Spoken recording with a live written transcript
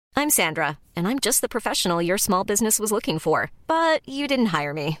I'm Sandra, and I'm just the professional your small business was looking for. But you didn't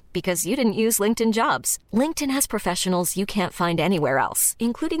hire me because you didn't use LinkedIn Jobs. LinkedIn has professionals you can't find anywhere else,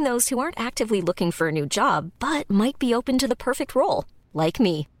 including those who aren't actively looking for a new job, but might be open to the perfect role, like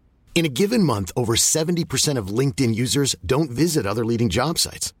me. In a given month, over 70% of LinkedIn users don't visit other leading job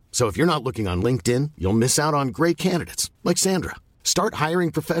sites. So if you're not looking on LinkedIn, you'll miss out on great candidates like Sandra. Start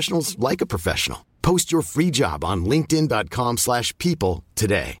hiring professionals like a professional. Post your free job on linkedin.com/people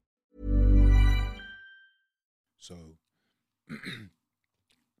today. So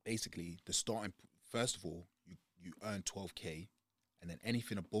basically, the starting, first of all, you earn 12K, and then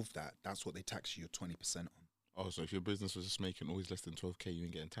anything above that, that's what they tax you your 20% on. Oh, so if your business was just making always less than 12K, you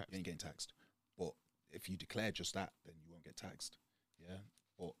ain't getting taxed? You ain't getting taxed. But if you declare just that, then you won't get taxed. Yeah?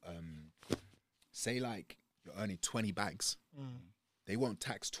 But say like you're earning 20 bags. They won't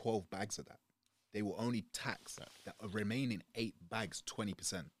tax 12 bags of that. They will only tax that remaining 8 bags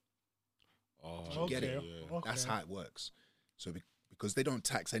 20%. Oh, you get it? Yeah. Okay. That's how it works. So because they don't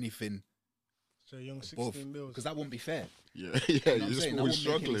tax anything So young above, 16 bills. because that wouldn't be fair. Yeah, what you're I'm just saying? That always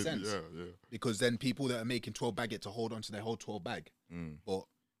wouldn't make any struggling. sense. Yeah. Because then people that are making 12 bag get to hold on to their whole 12 bag. But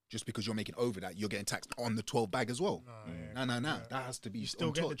just because you're making over that, you're getting taxed on the 12 bag as well. No. That has to be You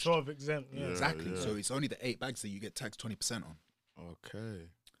still get the untouched. 12 exempt. Yeah. Exactly. Yeah. So it's only the 8 bags that you get taxed 20% on. Okay.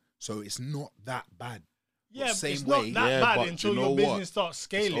 So it's not that bad. Yeah, But but same it's way. not that Yeah, bad but until you know your what? business starts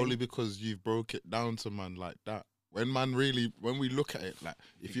scaling. It's only because you've broke it down to man like that. When we look at it, like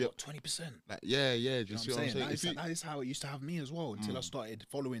if you you're got 20%. like, yeah, You know just what see I'm what I'm saying? saying. That is how it used to have me as well until I started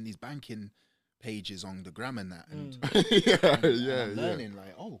following these banking pages on the gram and that. And, I'm learning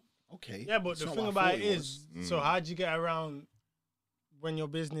like, oh, okay. Yeah, but it's the not thing what I about thought it was. is, so how'd you get around when your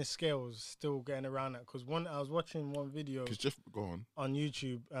business scales, still getting around that? Because I was watching one video Because just go on.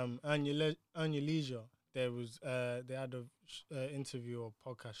 YouTube, Earn Your Leisure. There was they had a interview or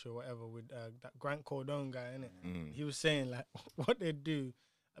podcast or whatever with that Grant Cardone guy in it. He was saying like what they do,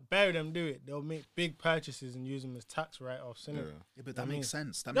 better them do it. They'll make big purchases and use them as tax write-offs, innit? Yeah, but that makes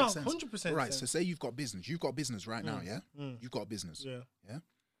sense. That No, makes sense. 100% Right. sense. So say you've got business. You've got business right now, yeah? You've got business. Yeah. Yeah.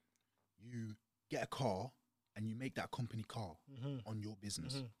 You get a car and you make that company car on your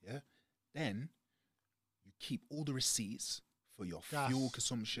business. Yeah. Then you keep all the receipts for your Gas, fuel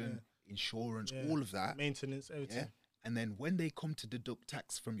consumption, insurance, all of that. Maintenance, everything. Yeah. And then when they come to deduct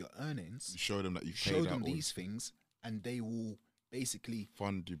tax from your earnings, You show them that you show paid them out all, these things, and they will basically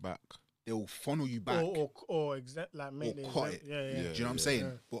fund you back. they'll funnel you back Or exact like make the cut it. Yeah. Do you know what I'm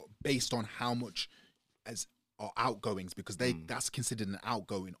saying? But based on how much as are outgoings, because that's considered an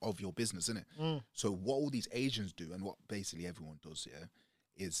outgoing of your business, isn't it? So what all these Asians do, and what basically everyone does,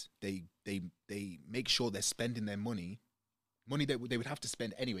 is they make sure they're spending their money that they would have to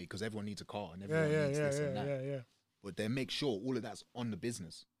spend anyway, because everyone needs a car and everyone needs this and that. Yeah. But they make sure all of that's on the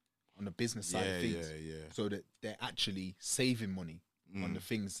business side of things, so that they're actually saving money on the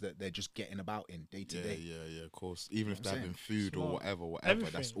things that they're just getting about in day to day. Yeah, of course. Even if I'm they're saying? having food or whatever,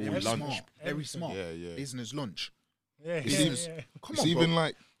 Everything. that's all Very lunch. smart. Very smart. Yeah. Business lunch. Yeah. Business. Yeah. Come It's on, even bro.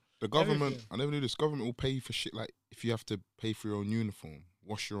 like the government. Everything. I never knew this. Government will pay for shit like if you have to pay for your own uniform,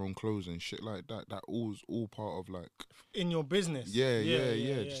 wash your own clothes and shit like that. That all's all part of like. In your business. Yeah,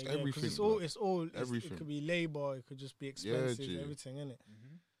 just 'cause everything, It's all. like, It's all. everything. It could be labor. It could just be expenses. G. Everything in it.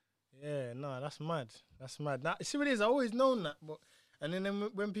 Yeah. No, that's mad. That's mad. Now, see what it is. I always known that, but and then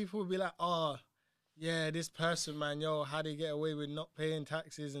when people would be like, oh. Yeah, this person, man, how they get away with not paying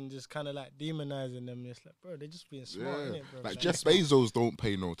taxes and just kind of like demonizing them. It's like, bro, they're just being smart, innit, bro? Like Jeff Bezos don't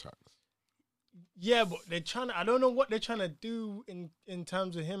pay no tax. Yeah, but they're trying to, I don't know what they're trying to do in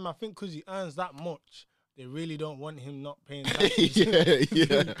terms of him. I think because he earns that much, they really don't want him not paying taxes.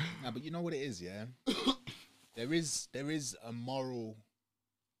 yeah. Nah, but you know what it is, yeah? there is a moral.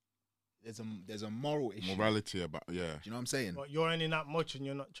 There's a moral issue. Morality about Do you know what I'm saying? But you're earning that much and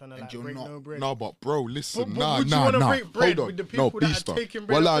you're not trying to And like you're break not- no bread. No, but bro, listen, But would you wanna break bread hold on. with the people no, that are Beaster. taking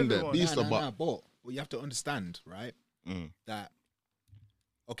bread Well, off on there, everyone? Beaster, But what you have to understand, right? That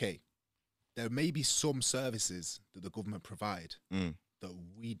okay, there may be some services that the government provide that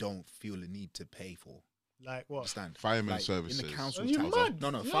we don't feel a need to pay for. Like what? Understand? Fireman Like, services. in the council Are you tax. mad?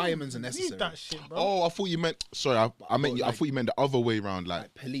 No, You firemen's are don't necessary. Need that shit, bro. Oh, I thought you meant. Sorry, I meant. I like- thought you meant the other way around.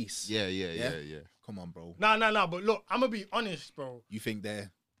 Like police. Yeah. Come on, bro. No. But look, I'm gonna be honest, bro. You think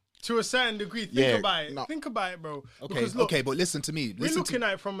they're To a certain degree, think Yeah, about it. no. Think about it, bro. okay? Because look, Okay, but listen to me. we're Listen looking to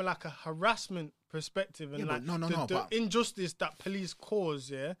at it from like a harassment perspective and Yeah, like but no, the but- injustice that police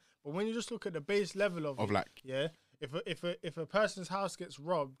cause, yeah. But when you just look at the base level of Of it, like- yeah, if a person's house gets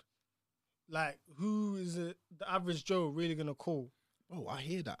robbed, like who is the average Joe really gonna call? Bro, I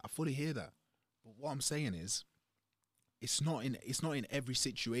hear that. I fully hear that. But what I'm saying is, it's not in every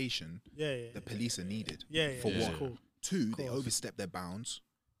situation the police are needed. For one. Cool. 2, they overstep their bounds.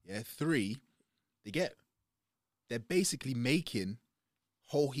 Yeah. 3, they're basically making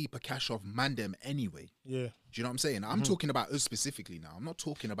whole heap of cash off Mandem anyway. Yeah. Do you know what I'm saying? I'm talking about us specifically now. I'm not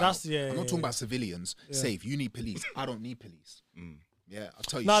talking about I'm not talking about civilians. Safe, you need police. I don't need police. Yeah, I'll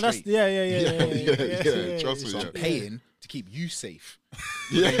tell you straight. That's Trust me. So I'm paying to keep you safe.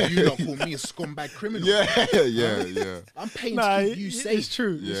 Yeah. And you not call me a scumbag criminal. Yeah. I'm paying to keep you safe. It's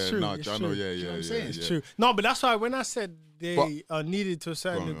true. Yeah, It's true. nah, It's I true. know, yeah. what I'm saying? It's true. No, but that's why when I said they But- are needed to a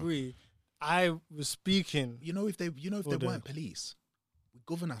certain Go on, degree, I was speaking. You know if they weren't police, we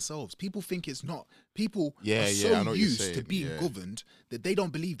govern ourselves. People think it's not. People Yeah, are I so know what you're used to saying, being yeah. governed that they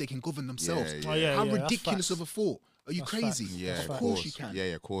don't believe they can govern themselves. Yeah, Oh, yeah, How yeah, that's ridiculous facts. of a thought. Are you That's crazy? facts. Yeah, That's of facts. course you can. Yeah,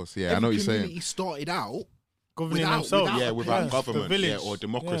 of course. Yeah, I know Every what you're saying. community started out Governing without- themselves. without- Yeah, without Yeah, government, the village. or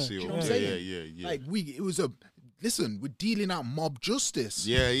democracy, Yeah. Do you or know what I'm saying? yeah. like it was a listen. We're dealing out mob justice.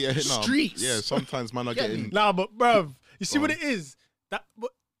 No, Streets. Yeah, sometimes man are Get me? getting. Nah, but bruv, you see Go what on. it is?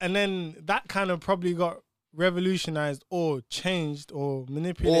 And then that kind of probably got revolutionized or changed or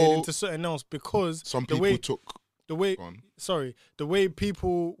manipulated Or into something else because Some the people way took. the way Go on. the way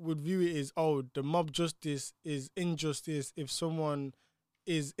people would view it is, oh, the mob justice is injustice if someone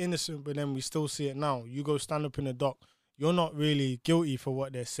is innocent, but then we still see it now. You go stand up in the dock, you're not really guilty for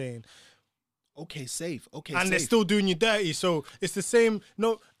what they're saying. Okay, safe. Okay, And they're safe. still doing you dirty. So it's the same.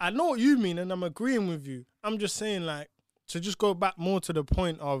 No, I know what you mean, and I'm agreeing with you. I'm just saying, like, to just go back more to the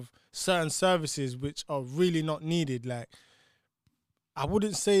point of certain services which are really not needed. Like, I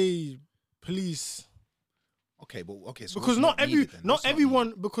wouldn't say police, Okay, but okay. So because what's not needed then? What's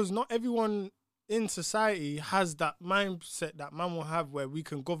everyone, because not everyone in society has that mindset that man will have where we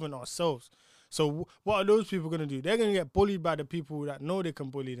can govern ourselves. So what are those people gonna do? They're gonna get bullied by the people that know they can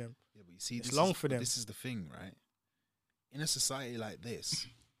bully them. Yeah, but you see, It's this long is, for them. This is the thing, right? In a society like this,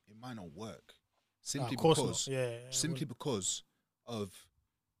 it might not work simply Of course because not. Yeah, simply because of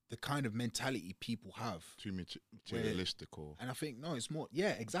the kind of mentality people have. Too Where- materialistic, or And I think no, it's more.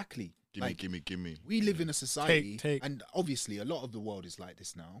 Yeah, exactly. gimme. We live in a society, Take. and obviously a lot of the world is like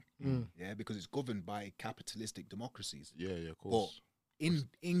this now. Mm. Yeah, because it's governed by capitalistic democracies. Yeah, of But course.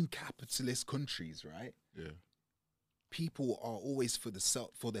 in capitalist countries, right? Yeah. People are always for their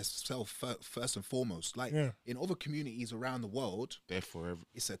self first and foremost. Like Yeah. in other communities around the world, They're forever.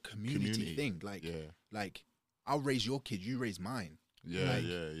 it's a community thing. Like, Yeah. like I'll raise your kid, you raise mine. Yeah, Like-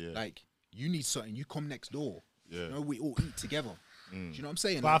 yeah. Like you need something, you come next door. Yeah. You know, we all eat together. Do you know what I'm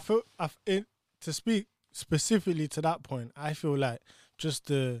saying? But I feel to speak specifically to that point, I feel like just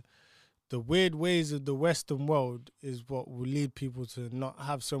the weird ways of the Western world is what will lead people to not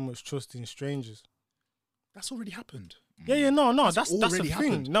have so much trust in strangers. That's already happened. Yeah, no, that's a already thing.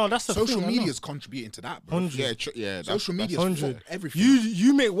 happened. No, that's a Social thing. I know. media's contributing to that, bro. 100. Yeah, Social media's 100. fucked everything.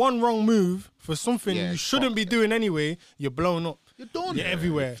 You make one wrong move for something Yeah, you it's shouldn't fucked. be doing anyway, you're blown up. You're done. You're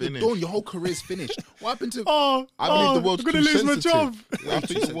everywhere. You're Finished. done. Your whole career's finished. What happened to? Oh, I believe the world's I'm gonna too lose my sensitive. job. I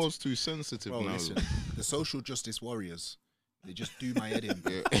think the world's too sensitive Bro, now. listen. The social justice warriors, they just do my head in.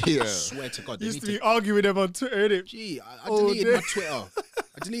 Bro. Yeah. I swear to God, they Used need to to. be arguing with them on Twitter, innit? Gee, I Oh, deleted dear. my Twitter.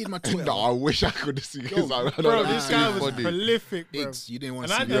 I deleted my Twitter. No, I wish I could see because Yo, I Bro, know this that's guy too was funny. prolific, bro. Diggs, you didn't want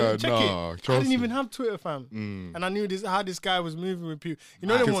And to I see Yeah, that. didn't check nah, it. I trust didn't even me. have Twitter, fam. And I knew how this guy was moving with people. You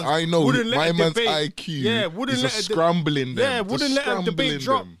know them Because ones. I know wouldn't let my a man's debate, IQ Yeah, wouldn't is let just a scrambling them. Yeah, just wouldn't let a scrambling debate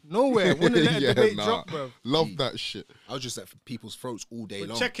drop them. nowhere. Wouldn't let a Yeah, debate nah. drop, bro. Love that shit. I was just at people's throats all day But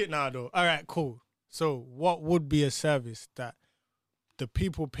long. check it now, though. All right, cool. So, what would be a service that the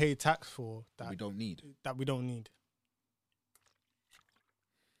people pay tax for We that don't need. we don't need?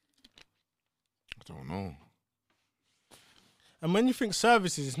 I don't know. And when you think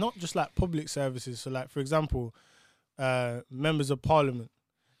services, it's not just like public services. So, like for example, members of parliament,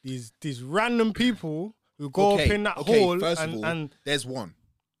 these random people who go up in that hall first of all, and there's one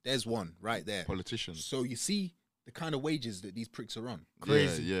right there. Politicians. So you see the kind of wages that these pricks are on.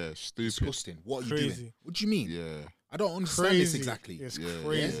 Crazy. Yeah, stupid. Disgusting. What are you Crazy. doing? What do you mean? Yeah. I don't understand crazy. this exactly. It's Yeah,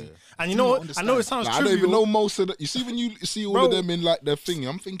 crazy. yeah. And you Do know not what? I know it understand. sounds Like, I trivial. don't even know most of the. You see when you see all Bro. of them in like their thing,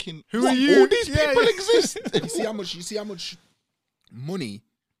 I'm thinking, Who what, are you? all these Yeah, people yeah. exist. You see how much money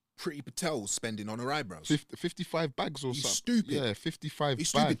Priti Patel's spending on her eyebrows. 55 bags or He's something. stupid. Yeah, 55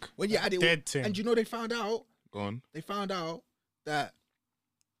 He's bag. stupid. When you add it, Dead thing. and you know they found out Go on. that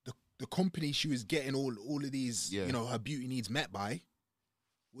the company she was getting all of these, Yeah. you know, her beauty needs met by,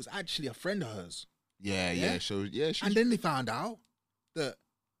 was actually a friend of hers. Yeah. Yeah. So yeah, she's And then they found out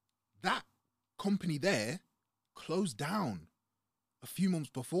that company there closed down a few months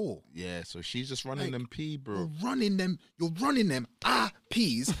before. yeah. So she's just running Like, them P, bro. You're running them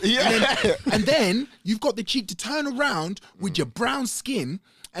peas, Yeah. and then you've got the cheek to turn around with your brown skin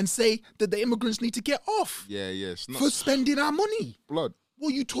and say that the immigrants need to get off Yeah, it's not for spending our money. blood. What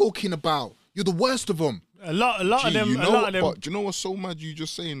are you talking about? You're the worst of them. A lot of them. You A know lot what, of them. but do you know what's so mad? You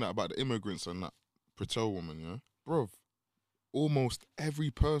just saying that about the immigrants and that Patel woman, yeah, bro. Almost every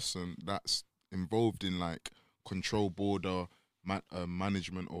person that's involved in like control border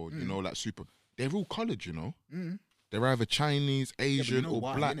management or you know like they're all coloured, you know. They're either Chinese, Asian, know or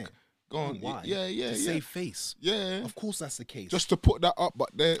why, black. innit? Go on, Why? yeah. To save face. Yeah, Of course that's the case. just to put that up, but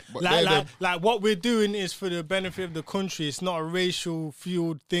they're Like what we're doing is for the benefit of the country. It's not a racial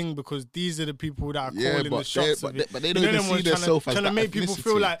fueled thing because these are the people that are Yeah, calling the but shots. they- of but it. they- but they You don't know even them see ones trying themselves as to that make people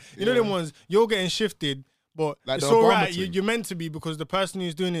feel ethnicity. like you know them ones. You're getting shifted, but Like it's the all Obama right. thing. You're meant to be because the person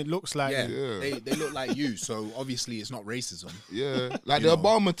who's doing it looks like yeah, you. Yeah. They look like you, so obviously it's not racism. yeah, like You the know.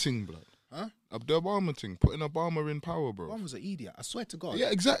 Obama thing, blood. Huh? The Obama thing, putting Obama in power, bro. One was an idiot. I swear to God. Yeah,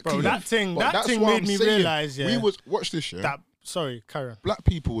 exactly. Bro, that thing- But that that's thing what made I'm me saying. realise, yeah. We was watch this, yeah. That sorry, Karen. Black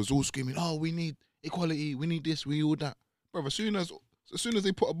people was all screaming, "Oh, we need equality, we need this, we all that." Bro, as soon as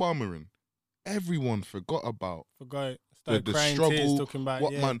they put Obama in, everyone forgot about Forgot. Started the crying, struggle. tears, talking about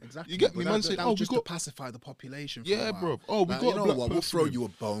what yeah. man? Exactly. You get But me, that, man? that, Saying, that "Oh, was we just to got." pacify the population. For Yeah, a while. bro. Oh, we Like, got you a know black what? We'll person throw in. you a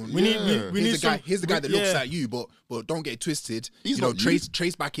bone. We need Yeah. we need some. Here's the guy that looks yeah. like you, but don't get it twisted. He's you know, not you.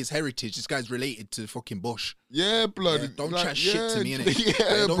 trace back his heritage. This guy's related to fucking Bush. Yeah, blood. Yeah, don't like, chat shit to me, yeah, innit? Yeah,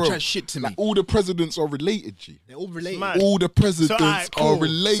 Like, don't bro. chat shit to Like, me. all the presidents are related, G. They're all related. mad. All the presidents alright, are cool.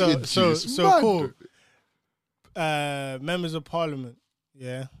 related, So G. It's mad. cool. Members of parliament,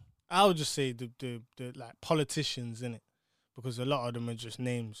 yeah. I'll just say the like politicians in it, because a lot of them are just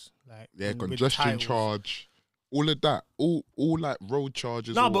names. Like Yeah, with congestion titles. charge, all of that, all like road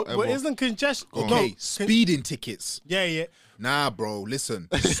charges. No, or but whatever. isn't congestion? Okay, No, speeding tickets. yeah, yeah. Nah, bro, listen.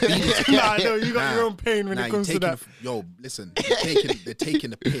 Speeding tickets. Nah, no, you got Nah, your own pain when nah, it comes you're to that. taking yo, listen, they're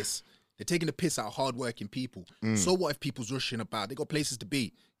taking the piss. They're taking the piss out of hardworking people. So what if people's rushing about? They got places to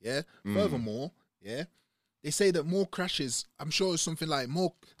be. Yeah. Furthermore, yeah, they say that more crashes. I'm sure it's something like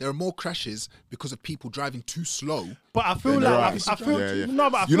there are more crashes because of people driving too slow. But I feel Then like right. I feel Yeah, yeah. no,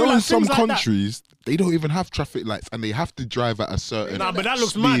 but I You feel know, like in some things like that- countries, they don't even have traffic lights, and they have to drive at a certain. Nah, but that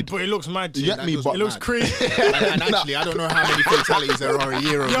looks speed. mad. But it looks mad. You G. get That me? does But It looks mad. crazy. And actually, I don't know how many fatalities there are a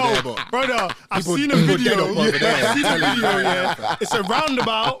year over there, Yo, but brother, I've People- seen a people video. dead up over there, I've seen a I'm telling you. video, yeah. It's a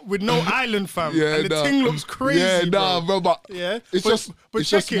roundabout with no island, fam. Yeah, and the nah. thing looks crazy, Yeah, nah, bro. bro, but Yeah, it's but just but it's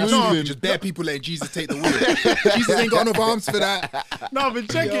check just it. moving. No, just bare people letting Jesus take the wheel. Jesus ain't got enough arms for that. no, but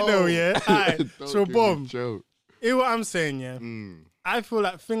check it Yo. though, yeah. Alright, Don't so give me boom. joke. Hear what I'm saying, yeah. I feel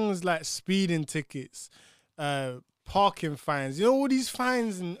like things like speeding tickets, parking fines, you know, all these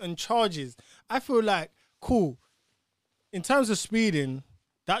fines and charges. I feel like cool. In terms of speeding,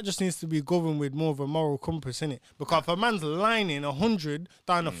 that just needs to be governed with more of a moral compass, innit? Because if a man's lining 100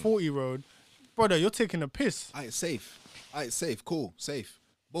 down a 40 road, brother, you're taking a piss. Alright, safe, cool, safe.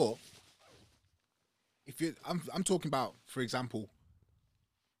 But if you, I'm talking about, for example,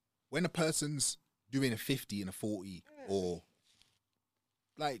 when a person's doing a 50 and a 40, or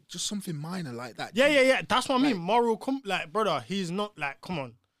like just something minor like that. Yeah. That's what I mean. Like- Moral, like, brother, he's not like, come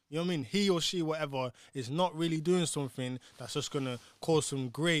on. You know what I mean? He or she, whatever, is not really doing something that's just gonna cause some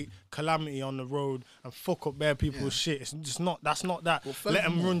great calamity on the road and fuck up bare people's shit. It's just not. That's not that. But Let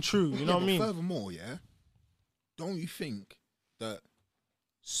them furthermore- run true. You know what I but mean? Furthermore, yeah, don't you think that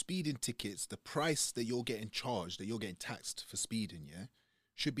speeding tickets, the price that you're getting charged, that you're getting taxed for speeding, yeah,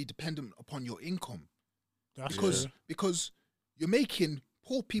 should be dependent upon your income? That's Because you're making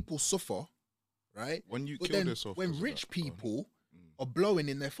poor people suffer, right? When you But kill then yourself, when because of rich that, go on. people are blowing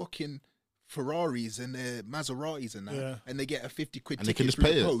in their fucking Ferraris and their Maseratis and that, Yeah. and they get a 50 quid And they ticket can just through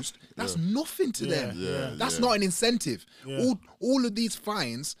pay the it. post, that's nothing to them. Yeah, That's yeah. not an incentive. Yeah. All of these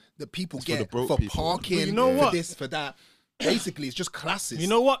fines that people It's for the get broke for people. parking, But you know for what? this, for that, basically it's just classes. You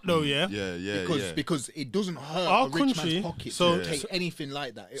know what though? Yeah. Yeah, because it doesn't hurt Our a rich country, man's pocket so- to take so- anything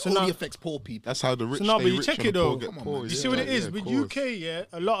like that. It so only now- affects poor people. That's how the rich. So no, stay but you rich check and it the poor though. get Come on, poor. man. You Yeah, see what it is of with course. UK? Yeah,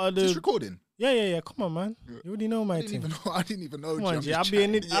 a lot of Just the recording. yeah. Come on, man. You already know my I didn't team. even know. I didn't even know. Come G, on, I'm G. just I'll be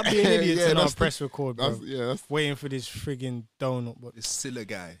an chatting. idiot to not that's the- press record, bro. That's Waiting for this frigging donut, but This Silla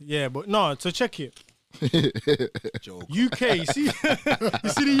guy. yeah, but no. So check it. Joke. UK, you see, you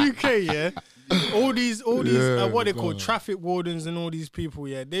see the UK, yeah. All these, Yeah, what they call God. traffic wardens and all these people,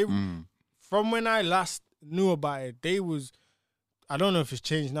 yeah. They, from when I last knew about it, they was, I don't know if it's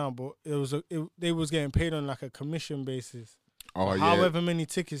changed now, but it was, they was getting paid on like a commission basis. Oh yeah. However many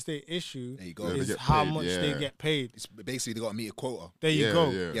tickets they issue There you go. Yeah, they is get how paid, much yeah. they get paid. It's basically they got to meet a quota. There you Yeah, go.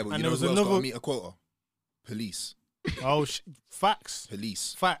 yeah. Yeah, but And you there know was who else got another. to meet a quota? Police. Oh, facts.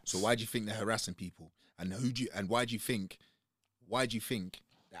 Police. Facts. So why do you think they're harassing people? And why do you think why do you think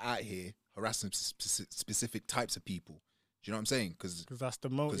they're out here harassing specific types of people? Do you know what I'm saying? Because that's the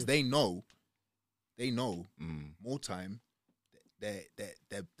motive. Because they know more time,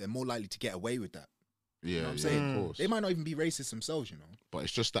 they're more likely to get away with that. Yeah, You know what I'm saying? of course. They might not even be racist themselves, you know. But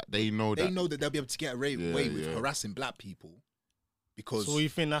it's just that they know They that. know that they'll be able to get away with yeah. harassing black people because So you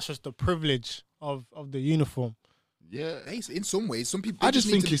think that's just the privilege of the uniform? Yeah. in some ways, some people. I just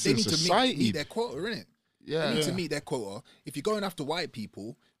need think to, it's they in need to society. meet their quota, innit? Yeah. They need to meet their quota. If you're going after white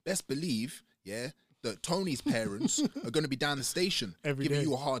people, best believe, that Tony's parents are going to be down the station Every giving day.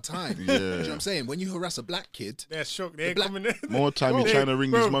 you a hard time. You know what I'm saying? When you harass a black kid, They're shocked. They're black- coming in. More time you're Bro, trying to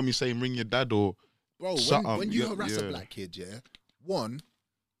ring bro. his mummy saying ring your dad or bro, something. when you Yeah, harass a yeah. black kid, one,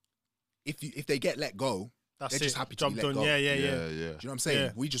 if they get let go, That's they're it. just happy to Job be let done. go. Yeah. yeah. Do you know what I'm saying?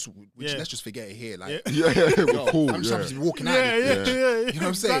 Yeah. We just Yeah. let's just forget it here. Like, Yeah. Yeah, we're yo, cool. I'm just happy to be walking out. Yeah, of yeah, it. yeah, You know what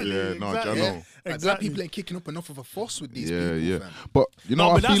I'm saying? Exactly, Yeah, no, I exactly. know. Like, black Exactly. people ain't kicking up enough of a fuss with these Yeah, people. yeah. Fam. But you know,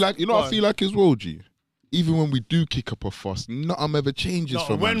 No, what but I feel that's- like. You know, what I go feel like as well, G. Even when we do kick up a fuss, nothing ever changes No,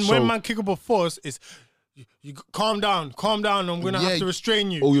 for when man. So, man kick up a force, it's you calm down. I'm gonna Yeah, have to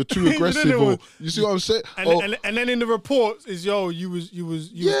restrain you. oh, you're too aggressive. You know Or what? you see what I'm saying? And, Oh, and then in the reports is you was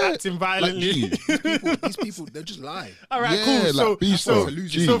Yeah, acting like, violently. G. These people, they just lie. All right, Yeah, cool. like, So, be so, so,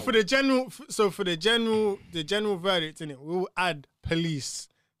 G. so for the general verdict in it, we'll add police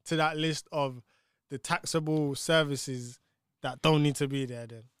to that list of the taxable services that don't need to be there.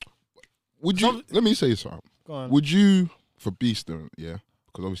 Then Would you? Let me say something. go on. Would you, for Beast, yeah?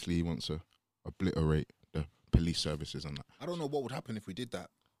 Because obviously he wants to obliterate the police services and that. I don't know what would happen if we did that.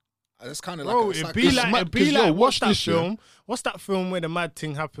 That's kind of Bro, like it'd be it's like, mad, it'd be 'cause, yo, like, watch what's that this, yeah? film? What's that film where the mad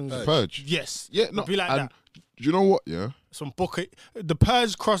thing happens? Purge. Yes. Yeah, no. It'd be like and that. do you know what? Yeah, Some Booker, the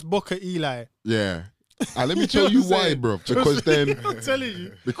Purge cross Booker Eli. yeah. And let me tell you why, bro. Because then, I'm telling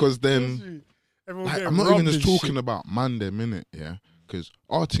you. because then, Everyone like, getting I'm not even robbed just and talking shit. about man them minute, yeah. Because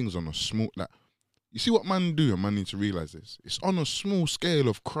our things on a small, like, you see what man do, and man need to realize this. It's on a small scale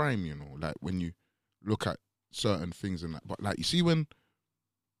of crime, you know. Like when you look at certain things and that, but like you see when,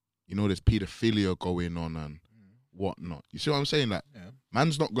 you know, there's paedophilia going on and whatnot. You see what I'm saying? Like, Yeah.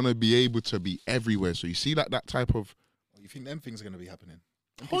 man's not gonna be able to be everywhere. So you see, like that type of. You think them things are going to be happening?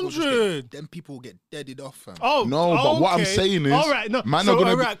 Them people just 100. Them people will get deaded off, fam. Oh No, but what I'm okay. saying is, all right, no, man so, are gonna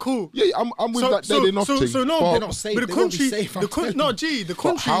all be- right, cool. Yeah, I'm with that dead enough thing. So no, but They're not safe. but the They won't be country, safe, I'm the country, telling no, you. G, the But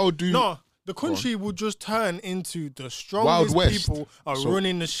country, how do- no, the country would just turn into the Wild strongest West. people are So-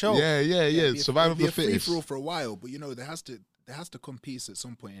 running the show. Yeah, It'll be survival of it'll the be a free fittest. for all for a while, but you know there has to come peace at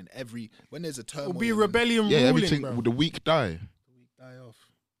some point. And when there's a turmoil, It'll be and rebellion Yeah, ruling, everything. bro. Would the weak die? die off.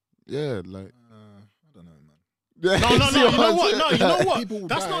 Yeah, like. I don't know, man. No, See you know I'm what? saying? No, you know what? People will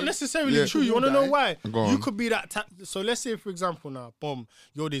That's die. not necessarily Yeah. true. You People want to will know die. why? Go You on. could be that. So let's say, for example, now, boom,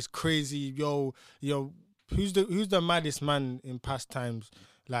 you're this crazy, yo, who's the maddest man in past times?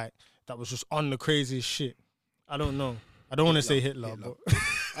 Like that was just on the craziest shit. I don't know. I don't want to say Hitler, but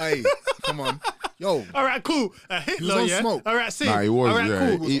Hey, come on, yo. all right, cool. Hitler, on yeah. smoke. All right, see. Nah, he was. All right,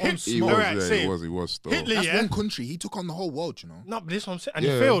 Yeah, cool. He was on he smoke. was. Alright, Yeah, same. he was. Still. Hitler, That's yeah. one country. He took on the whole world, you know. No, but this one I'm saying, and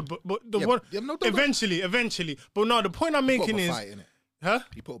Yeah. he failed. But the Yeah, one yeah, no, eventually. But no, the point I'm He put making up a is, fight, innit? huh?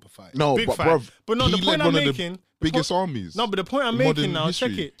 He put up a fight. No, Big but fight. bruv, But no, he the led point I'm one of making. the biggest armies. No, but the point I'm in modern making now,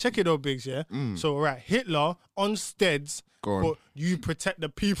 history. check it out, Biggs, yeah? So, right, Hitler on steads, Go on. but you protect the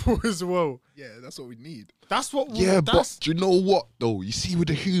people as well. Yeah, that's what we need. That's what Yeah, that's, but do you know what though? You see, with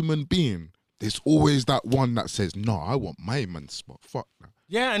a human being, there's always that one that says, "No, I want my man's spot." Fuck that.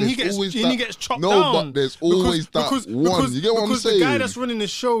 yeah, and he there's always he that- gets chopped No, down. but there's always that one. You get what I'm because the guy saying? that's running the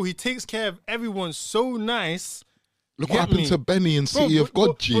show, he takes care of everyone so nice. Look Get what happened me? to Benny in Bro, City of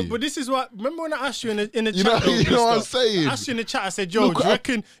God, G. but this is what. Remember when I asked you in the You chat? know- though, you know what I'm Mister? saying? I asked you in the chat. I said, "Yo, Look,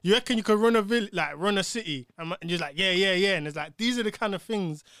 do you reckon you could run a run a city?" And you're like, "Yeah." And it's like these are the kind of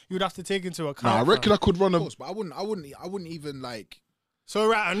things you'd have to take into account. Nah, I reckon fam. I could run Of a. course, but I wouldn't even like. So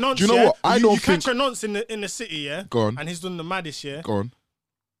right, a nonce. Do you know yeah? what? I you, don't you catch think- a nonce in the city, yeah. Go on. And he's done the maddest, yeah. Go on.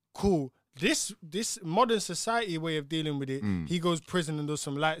 Cool. This modern society way of dealing with it, he goes prison and does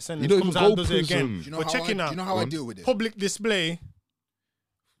some light sentence, don't comes even out and go does it again. prison. Do you know But how checking I, out do you know how Go I on. deal with it? public display,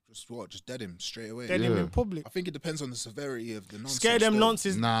 Just dead him straight away. dead him Yeah. in public. I think it depends on the severity of the nonsense. Scare them though.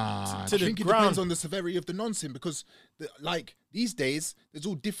 nonces Nah. to I the think it ground. depends on the severity of the nonsense because, like these days, there's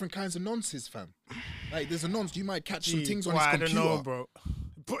all different kinds of nonsense, fam. Like there's a nonce, you might catch some Gee, things on boy, his I computer. don't know, bro.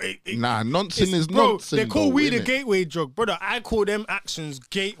 But Nah, nonsense is bro, nonsense. they call though, weed a innit? gateway drug, brother. I call them actions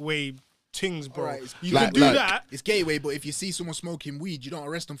gateway things, bro. Alright, it's- you Like- can do like- that. It's gateway, but if you see someone smoking weed, you don't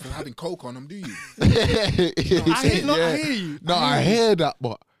arrest them for having coke on them, do you? I hear you. No, I hear that,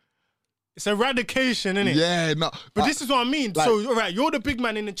 but It's eradication, innit? Yeah, no. But this is what I mean. like- So, all right, you're the big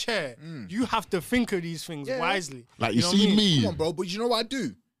man in the chair. You have to think of these things Yeah. wisely. Like, you know what I see mean? me. Come on, bro. But you know what I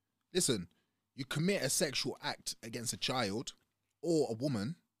do? Listen, you commit a sexual act against a child or a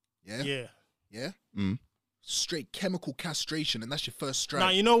woman, yeah? Yeah. Straight chemical castration, and that's your first strike. Now,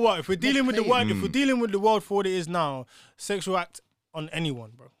 you know what? If we're dealing with the playing. world, if we're dealing with the world for what it is now, sexual act on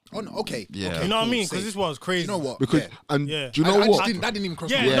anyone, bro. Oh, no, okay. Yeah. Okay, You know what I cool, mean? safe. Because this was crazy. You know what? Because, Yeah. and Yeah. do you know I just what? that didn't even cross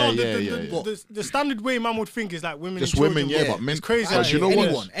Yeah, my mind. no, yeah, the standard way man would think is like women Just and children. women, yeah, bro. but men- It's crazy. Because out you know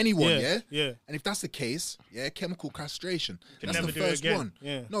here. what? Anyone, yeah? Yeah. And if that's the case, yeah, chemical castration. That's never the do it first again. one.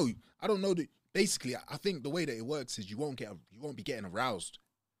 Yeah. No, I don't know. Basically, I think the way that it works is you won't be getting aroused.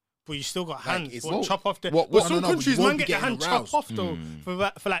 But you still got Like, hands. it's- What, What- chop off the. what- but no, some no, but you countries, won't man, be get their getting hand chopped aroused. off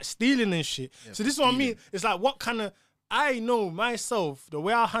though for like stealing and shit. So this is what I mean. stealing. It's like what kind of. I know myself the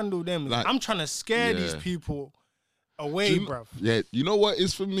way I handle them. Is Like- I'm trying to scare these Yeah. people away, Do you- bruv. Yeah, you know what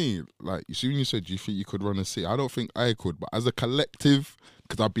is for me? Like, you see when you said you think you could run a city, I don't think I could, but as a collective,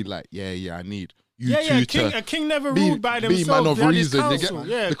 because I'd be like, yeah, I need you two to A king never be, ruled by be themselves. man of They had his reason. You get, council.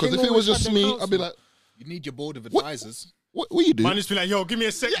 Yeah, because king if it always was just had me, their I'd be council. like, You need your board of What? advisors. what you do? Man just be like, yo, give me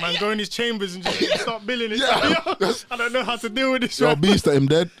a sec, man. Go in his chambers and just start billing it. Yeah, Yo, I don't know how to deal with this. Yo, right? beast, him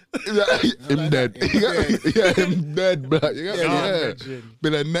dead. him dead. dead. Yeah, him dead, bro. You get me? Nah, Yeah. legend. Be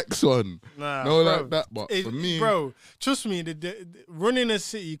the next one. Nah, No, bro. like that. But for me, bro, trust me, the running a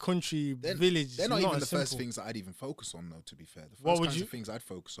city, country, village, They're is not even as the first simple. things that I'd even focus on, though, to be fair. The What first would kinds you- of things I'd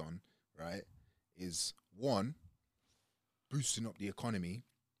focus on, right, is one, boosting up the economy,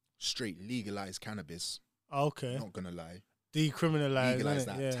 straight legalize cannabis. Okay, Not going to lie. decriminalize, Legalize innit?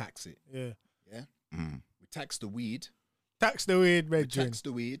 that, Yeah, tax it. yeah. Yeah? Mm. We tax the weed. Tax the weed, We red tax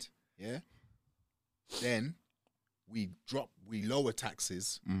the weed. Yeah? Then we lower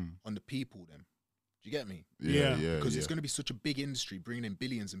taxes on the people then. Do you get me? Yeah. Because it's going to be such a big industry bringing in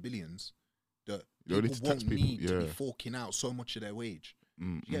billions and billions that You don't need people to tax won't people, need to be yeah. forking out so much of their wage. Do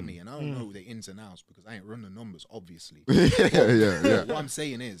you get me? And I don't know the ins and outs because I ain't run the numbers, obviously. yeah. What I'm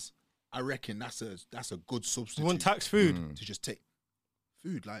saying is, I reckon that's a good substitute. You want tax food? to just take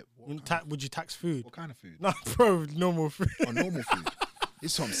food like what, Wouldn't kind, would you tax food? what kind of food? No, bro, normal food. Or normal food.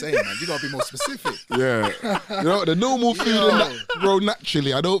 This is what I'm saying, man. You gotta be more specific. Yeah. You know, the normal food, and that, bro,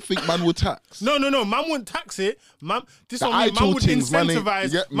 naturally, I don't think man will tax. No. Man wouldn't tax it. Man, this The one, man iTunes would things, man, you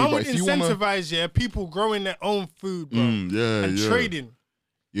incentivize. get me, Man but would if you wanna- incentivize, yeah, people growing their own food, bro, Yeah, and yeah. trading.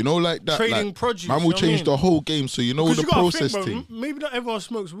 You know, like that. Trading like, produce, Man you will know what I change mean? the whole game. So you know Because the you gotta process think, bro, thing. maybe not everyone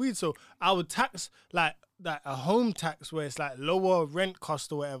smokes weed, so I would tax like a home tax where it's like lower rent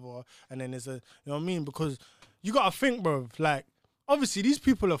cost or whatever, and then there's a, you know what I mean? Because you gotta think, bro, like obviously these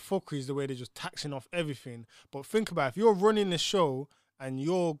people are fuckeries the way they're just taxing off everything. But think about it, if you're running the show and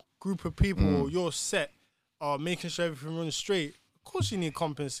your group of people or your set are making sure everything runs straight, of course you need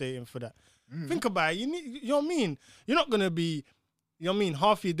compensating for that. Think about it, you know what I mean? You're not gonna be, you know what I mean,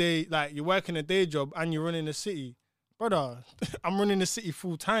 half your day, like you're working a day job and you're running the city. Brother, I'm running the city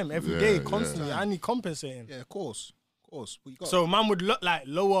full time every day, Yeah, constantly. I need compensating. Yeah, of course. But you got So man would look like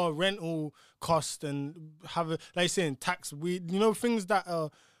lower rental cost and have a, like you're saying, tax weed, you know, things that are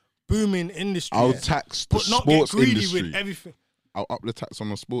booming industry. I'll tax the but not get sports greedy industry. with everything. I'll up the tax on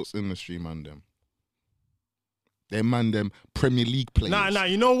the sports industry, man. Them Premier League players. Nah,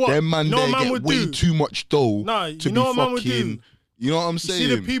 you know what? Them man, you know they what man get would way do? too much dough. Nah, to you be know what man would fucking. do? You know what I'm You saying?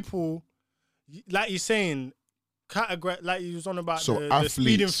 see the people, like you're saying, like you was on about So the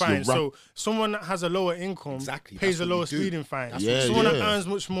speeding athletes, fine. your So someone that has a lower income Exactly, pays that's a what lower we do. speeding fine. That's what we Someone do. that earns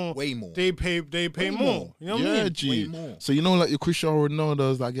much more, Way more. They pay Way more. more. You know what I Yeah, mean? G. Way more. So you know, like your Cristiano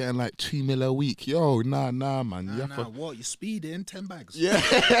Ronaldo's like getting like $2 million a week. Yo, nah, man. You have Nah, to- what? You're speeding 10 bags. Yeah,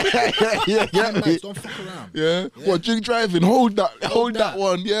 10 yeah. bags. Don't fuck around. Yeah. What, drink driving? Hold that one. Yeah, Hold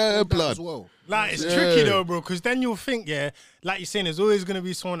that blood. as well. Like it's Yeah. tricky though, bro, because then you'll think, yeah, like you're saying, there's always gonna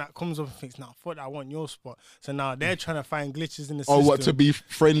be someone that comes up and thinks, nah, fuck that, I want your spot. So now they're trying to find glitches in the system. Or what, to be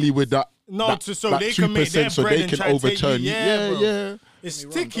friendly with that? No, that, so that they can make their 2% so bread they and can try to take you. overturn you. Yeah, bro. Yeah. It's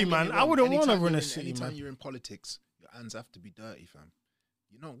Don't get me sticky, wrong, man. don't get me I wrong. wouldn't want to Anytime run you're a in- city, Anytime man. you're in politics, your hands have to be dirty, fam.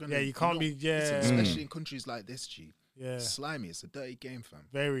 You're not gonna. Yeah, you can't be- yeah. Listen, Mm. especially in countries like this, G. Yeah, It's slimy. It's a dirty game, fam.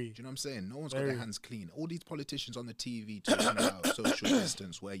 very. Do you know what I'm saying? No one's got Very. their hands clean. All these politicians on the TV talking about social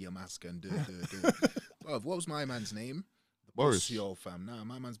distance, wear your mask and do. Bruv, what was my man's name? The Boris. Yo, fam. Nah,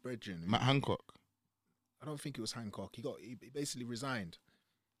 my man's brethren. Matt Hancock. I don't think it was Hancock. He basically resigned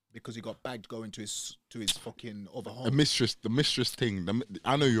because he got bagged going to his fucking other home. The mistress thing.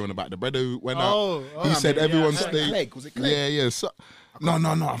 I know you're on about the brother who went Oh, out. He I said mean, everyone yeah, stay. Clegg, was it Clegg? Yeah. So, no.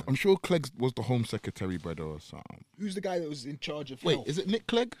 I'm sure Clegg was the Home Secretary, brother, or something. Who's the guy that was in charge of Wait, health? is it Nick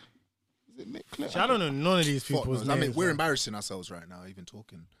Clegg? Is it Nick Clegg? See, I don't know none of these Fuck people's knows. I names. mean, we're man. embarrassing ourselves right now, even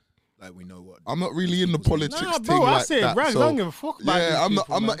talking. Like we know what. I'm not really in the politics Nah, thing bro, I like say that. Rags, so, I don't give a fuck about yeah, these I'm not.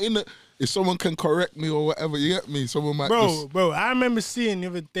 people, I'm man. not in it. If someone can correct me or whatever, you get me. Someone might. Just, Bro, I remember seeing the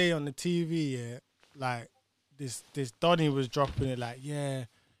other day on the TV, yeah, like this Donny was dropping it, like, yeah,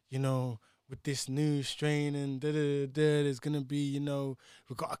 you know, with this new strain and there's gonna be, you know,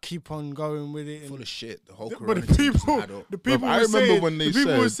 we gotta keep on going with it. Full And of shit. The whole but corona the thing doesn't people, add up. the people, I were remember saying, when they the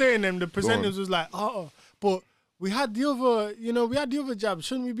people were said- saying them. The Go on. presenters was like, but we had the other, you know, we had the other jab.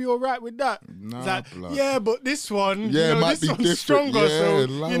 Shouldn't we be all right with that? Nah, It's like, blood. yeah, but this one, Yeah, you know, might this be one's different. stronger. So Yeah,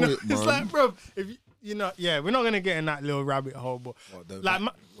 allow you know, it, it's man. like, bro, if you know, yeah, we're not gonna get in that little rabbit hole, but What, the like,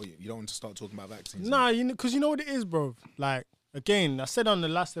 you don't want to start talking about vaccines? nah, you know, because you know what it is, bro. Like, again, I said on the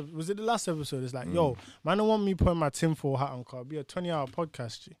last, was it the last episode? It's like, yo, man, don't want me putting my tinfoil hat on, cause it'll be a 20-hour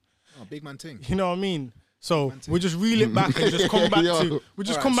podcast, G. Oh, big man thing. You know what I mean? So we just reel it back and just come back Yo. to, we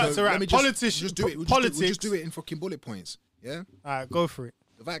just Alright, come back so to let right, me politics. Just do it. Politics. We'll just do it in fucking bullet points. Yeah. All right, go for it.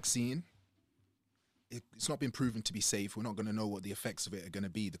 The vaccine. It's not been proven to be safe. We're not going to know what the effects of it are going to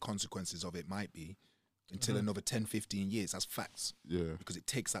be. The consequences of it might be until another 10, 15 years. That's facts. Yeah. Because it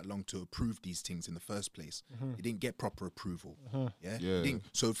takes that long to approve these things in the first place. It didn't get proper approval. Yeah. Yeah. It didn't-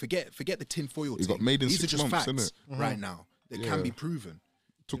 so forget the tinfoil It thing. got made in These 6 are just months, facts innit? right now that Yeah. can be proven.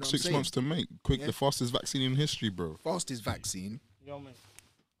 Took know what I'm 6 saying? months to make. Quick, Yeah. the fastest vaccine in history, bro. Fastest vaccine. Yo, man.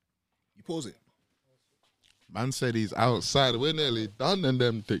 You pause it. Man said he's outside. We're nearly done and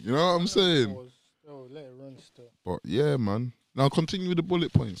them thing. You know what I'm saying? Oh, let it run still. But yeah, man. Now continue with the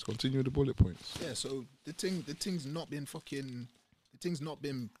bullet points. Yeah. So the thing's not been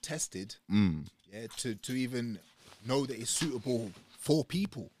tested. Yeah. To even know that it's suitable for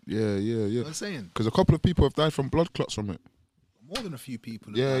people. Yeah. You know what I'm saying? Because a couple of people have died from blood clots from it. More than a few people.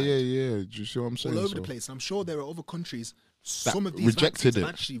 have Yeah. died Do you see what I'm saying? All over the So- place. I'm sure there are other countries. That Some of these rejected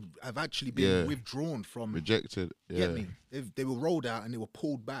vaccines it. have actually been Yeah. withdrawn from. Rejected. You Yeah. Get me? They were rolled out and they were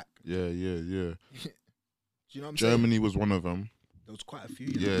pulled back. Yeah. Do you know what I'm saying? Germany was one of them. There was quite a few.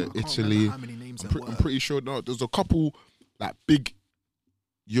 Yeah, I can't Italy. remember how many names there I'm were. pretty sure there's a couple like big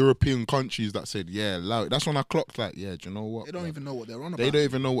European countries that said, yeah, allow it. That's when I clocked like, yeah, do you know what? They don't man? even know what they're on about. They don't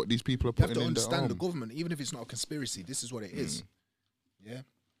even know what these people are You have putting to in their understand the arm. government, even if it's not a conspiracy. This is what it is. Yeah,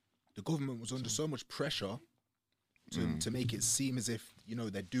 the government was under so much pressure to make it seem as if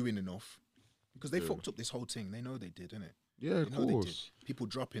they're doing enough because they fucked up this whole thing. They know they did, innit? Yeah, They of know they did. course. People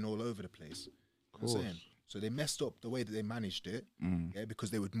dropping all over the place. You know what I'm Course. saying? So they messed up the way that they managed it. Yeah,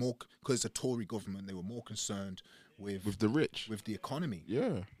 because they were because the Tory government, they were more concerned with the rich. with the economy.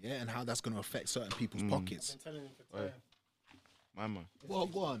 Yeah. Yeah, and how that's going to affect certain people's pockets. My man. Well,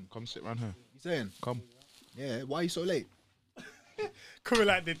 go on. Come sit round here. You saying? Come. Yeah. Why are you so late? Coming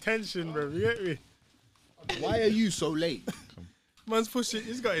like detention, bro. You get me? Why are you so late? Man's pushing.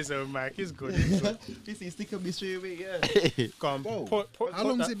 He's got his own mic. He's good. He's sticking me straight away, yeah. Go on. Bro, how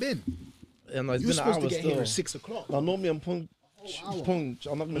long's it been? Yeah, no, it's You're been an supposed hour to get still. here at 6 o'clock. Now, normally I'm punch.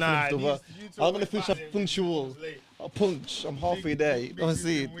 I'm not gonna Nah, finish the work. I'm gonna finish up punctual. I'll punch. I'm halfway there. You know what I'm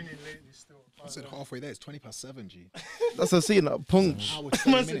saying? I said halfway there. It's 20 past 7, G. That's what I'm saying. Punch. Hour, Man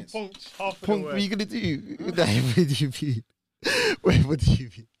 20 said minutes. punch half of the Punk, word. what are you gonna do? What do you mean? Wait, what do you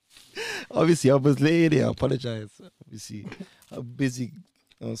mean? Obviously, I was late. I apologize. Obviously, I'm busy. You know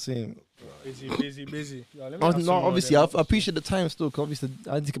what I'm saying? Busy. Yo, let me No, have some more obviously, then. I appreciate the time still. 'Cause obviously,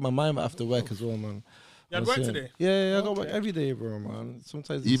 I need to get my mind right after work as well, man. You had You know what work I'm saying? today? Yeah, I got work every day, bro, man.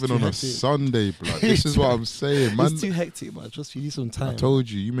 Sometimes it's Even too on a hectic. Sunday, blood. This is what I'm saying, man. It's too hectic, man. Just you need some time. I told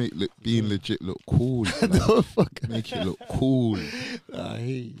you, you make being legit look cool. blood. No, fuck. Make it look cool. I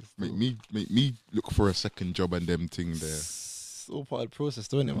hate you. Make me look for a second job and them thing there. It's all part of the process,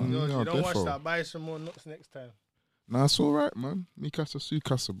 don't it, man? Yo, Yeah, you don't watch defo. that. Buy some more nuts next time. Nah, it's alright, man. Mikasa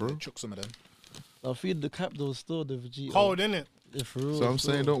Sukasa, bro. Chuck some of them. I feed the cap though still the Vegeta. Cold, innit? Yeah, for real. So I'm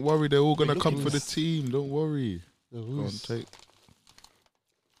still. saying, don't worry, they're all gonna Hey, come look for at the this. team. Don't worry. The Go on, who's. take.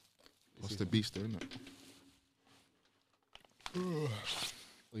 What's the beast there, innit? Oh,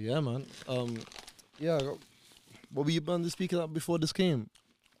 yeah, man. Yeah. What were you been speaking about before this came?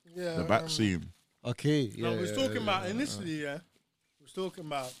 Yeah. The vaccine. Okay. Yeah. No, we was yeah, talking yeah, about yeah. initially, yeah. We was talking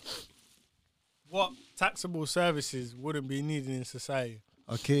about what taxable services wouldn't be needed in society.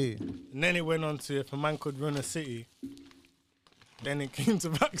 Okay. And then it went on to if a man could run a city. Then it came to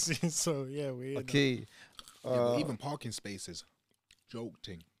vaccines. So yeah, we're here now. Okay. Yeah, but even parking spaces. Joke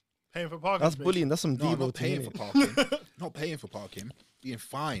thing. Paying for parking. That's space. bullying. That's some No, Devo not thing. paying for innit? parking. Not paying for parking. Being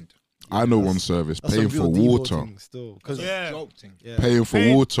fined. I know one service. That's Paying some for real Devo water. thing still. 'Cause Yeah. Joke thing. yeah. Paying for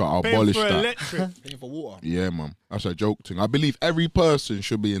Paying- water, I'll Paying abolish for that. electric. Paying for water. Yeah, man. That's a joke thing. I believe every person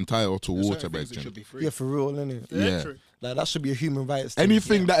should be entitled to There's water, certain things that brethren. should be free. Yeah, for real, innit? Yeah. Electric. Like that should be a human rights thing.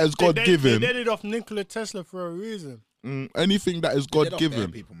 Anything that is God They given, did it off Nikola Tesla for a reason. anything that is Get God off there,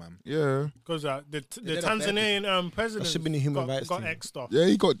 given, people, man. Yeah. Because the did a fair Tanzanian president That should be the human rights got thing. X'd off. Yeah,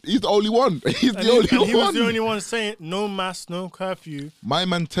 he's the only one. He's And the only he one. was the only one saying no mask, no curfew, My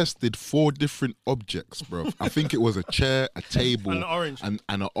man tested 4 different objects, bro. I think it was a chair, a table, and an orange. and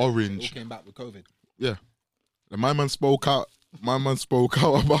an All orange. came back with COVID. Yeah. And my man spoke out. My man spoke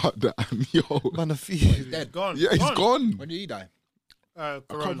out about that. And yo, Man, I feel. Dead. Gone. yeah, he's gone. When did he die? I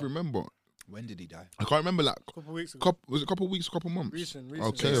Corona. can't remember. When did he die? I can't remember. Like, A couple weeks ago. was it a couple of weeks, a couple of months? Recent.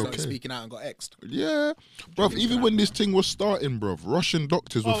 Okay, He started okay. speaking out and got X'd. Yeah, bruv. Even when this thing was starting, bruv, Russian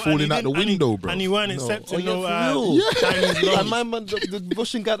doctors were Oh, and falling he out the didn't- and he- window, bruv. And he weren't No. accepting Oh, no yeah, for real? Chinese And laws. my man, the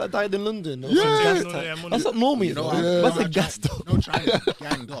Russian guy that died in London. Yeah. That's not normal, you know. That's a gas stove. No, China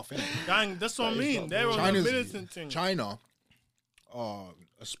ganged off, innit? Gang, that's what I mean. They're on the China's- militant thing. China, a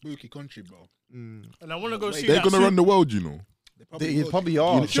spooky country, bro. And I want to go see They're that. gonna run the world, you know. They will. probably You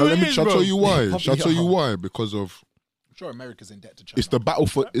are. know, Sure shall it is, I bro. tell you why? Probably Shall I tell you are. why? Because of I'm sure America's in debt to China. it's the battle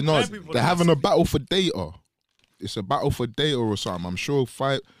for no, White people they're are having a nasty. battle for data. It's a battle for data or something. I'm sure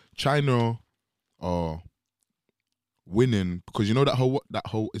China are winning because you know that whole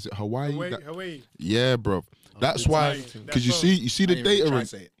is it Hawaii? Hawaii. Yeah, bro. That's why Hawaii. because you That's see the I ain't really data try and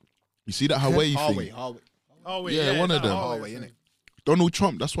to say it. you see that Hawaii Harway, thing. Harway. Oh, wait, Yeah, one of it's them. not Harway, innit? Donald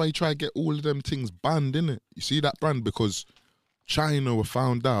Trump. That's why he tried to get all of them things banned, innit? You see that brand because China were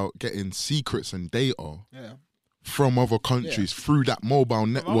found out getting secrets and data Yeah. from other countries through that mobile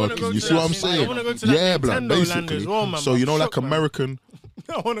wanna networking. go You to see what that- I'm I saying? wanna go to that Yeah, blood, Nintendo land basically. as well, man, So but you know, I'm like shook, man. American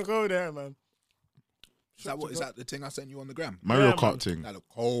I want to go there, man. Is that the thing I sent you on the gram? Mario Yeah, Kart man. thing. That look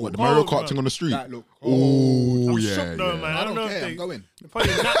cold. What the Cold, Mario Kart man. thing on the street? That look Oh cold. I'm yeah, shook though, yeah. man. I I don't know care. if I'm they going.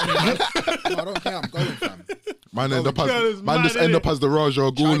 probably nap me, man. No, I don't care. I'm going, fam. Man, end up Girl as, is man mad, just end innit? up as the Raja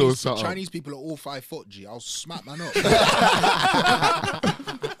or Ghoul or something. Chinese people are all 5 foot. G. I'll smack man up.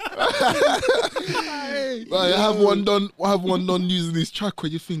 Like, have one done using this track where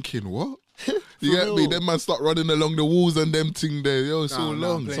you're thinking, what? You get me? real. Then man start running along the walls and them thing there. Yo, it's so Nah,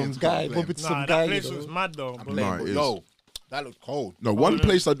 long. playing. Some guy, Blame. bump into Nah, some that guy. place You was know. mad though. I'm bro. playing, Nah, but it is. yo, that looked cold. No, one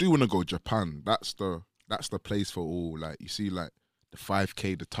place I do want to go, Japan. That's the place for all. Like you see, like the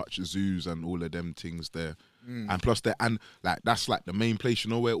 5K, the touch zoos, and all of them things there. And plus, and like that's like the main place. You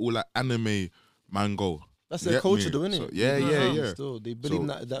know where all like anime man go. That's You their get me? culture, though, innit? So, yeah. Still, they believe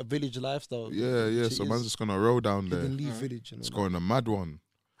So- in that village lifestyle. Yeah. Shit So is man's just gonna roll down there. hidden leaf village. It's going a mad one.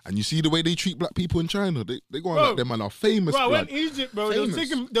 And you see the way they treat black people in China. They go on Bro. like them man are famous. Bro, I blood. went Egypt, bro. They was, Famous.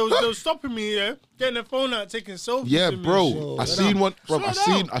 taking, they was stopping me, yeah, getting their phone out, taking selfies. Yeah, with me bro. and shit. I seen one. Bro, Slow I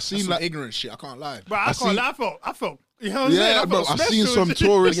down. seen Some like ignorant shit. I can't lie. Bro, I I can't lie. I felt. You know what I'm saying? yeah, I bro. felt I seen special. some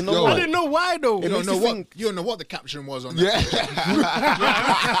tourists. You know yo. what? I didn't know why though. You don't makes know you what think- you don't know what the caption was on Yeah.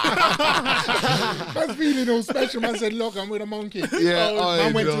 that. Man's feeling all special. Man said, "Look, I'm with a monkey." Yeah, Man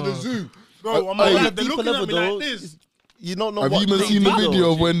I went to know. the zoo. Bro, I'm Hey, like, they're Deeper looking at level, me though, like this. is- You don't know Have what you even they seen the do, video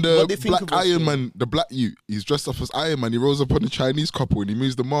though. of when What they the think black of us, Iron though. Man, the black youth, he's dressed up as Iron Man, he rolls up on the Chinese couple and he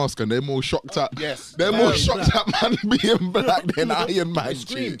moves the mask and they're more shocked at Yes. they're more shocked at man being black than Iron Man. They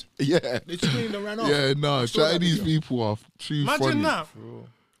screamed. G. Yeah. They screamed and ran off. Yeah, no, saw that Chinese video. people are too Imagine funny. that.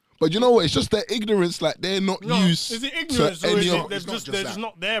 But you know what? It's just their ignorance. Like they're not No, used is it to ignorance or any is of. it they're It's not just just they're that. just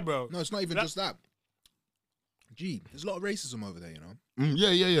not there, bro? No, it's not even That- just that. Gee, there's a lot of racism over there, you know.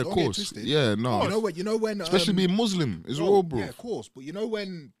 Yeah, of Don't get course. twisted. Yeah, no. You know when Especially being Muslim as well, bro. Yeah, of course. But you know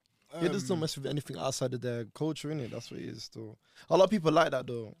when It doesn't so much with anything outside of their culture, innit? That's what it is. Still, a lot of people like that,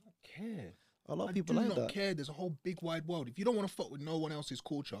 though. care. A lot of I people do like not that. care. There's a whole big wide world. If you don't want to fuck with no one else's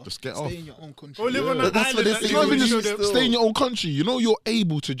culture, Just get stay off. in your own country. Go live on an That's what island. they that say. It's you not even really just should have- stay in your own country. You know, you're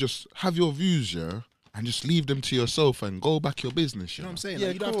able to just have your views, yeah, and just leave them to yourself and go back your business. You know what I'm know? saying? Yeah,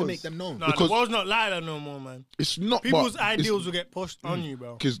 Like, you don't of have to course. make them known. Nah, Because- the world's not like that no more, man. It's not. People's but ideals will get pushed on you,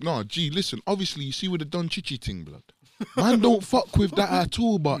 bro. Because no, gee, listen. Obviously, you see with the Don Chichi thing, blood. Man, don't fuck with that at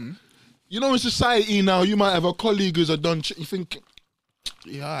all. But you know, in society now, you might have a colleague who's a Don Chichi. You think,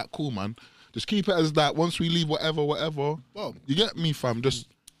 yeah, alright, cool, man. Just keep it as that. Once we leave, whatever. Well, You get me, fam? Just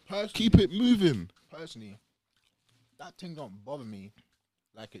personally, keep it moving. personally, that thing don't bother me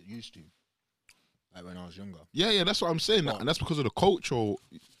like it used to. Like when I was younger. Yeah, that's what I'm saying. What? And that's because of the culture or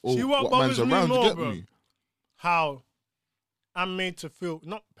See what what man's bothers me around. more, you get bro? me? How I'm made to feel,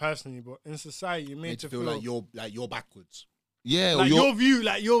 not personally, but in society, you're made Made to to feel like you're backwards. Yeah, or like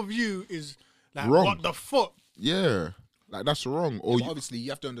you're, your view is like Wrong. what the fuck. yeah, like that's wrong. Or But obviously, you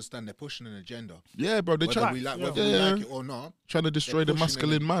have to understand they're pushing an agenda. yeah, bro, they're Whether trying, we like, yeah. whether we Yeah. like it or not, trying to destroy the they're pushing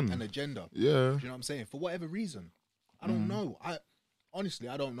masculine an man. agenda. Yeah, Do you know what I'm saying? For whatever reason, I don't know. Honestly,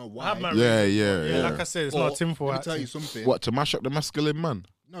 I don't know why. I have my Yeah, reasons, yeah, but yeah. Like I said, it's Or, not Tim for Let me tell you something. what to mash up the masculine man?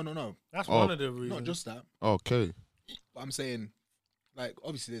 No. That's Oh. one of the reasons. Not just that. Okay, But I'm saying, like,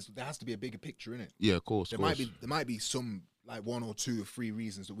 obviously, there has to be a bigger picture in it. yeah, of course. There might be some like 1 or 2 or 3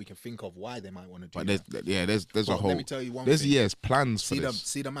 reasons that we can think of why they might want to do But that. there's a But whole. let me tell you one There's thing. plans for See this.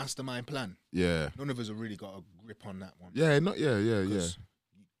 see the mastermind plan. Yeah. None of us have really got a grip on that one. Yeah. Not. Yeah.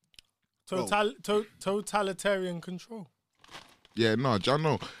 'Cause Totalitarian control. Yeah. No, John.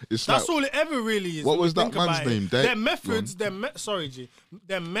 No. It's That's like all it ever really is. What when you was that think about man's it. name? Their methods,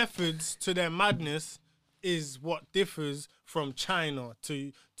 their methods to their madness is what differs from China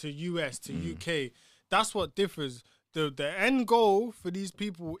to US to UK. That's what differs. The end goal for these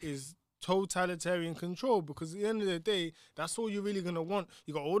people is totalitarian control, because at the end of the day, that's all you're really gonna want.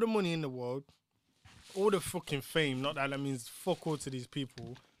 You got all the money in the world, all the fucking fame. Not that means fuck all to these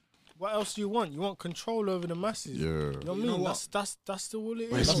people. What else do you want? You want control over the masses. Yeah. You know what I You know mean? what? That's all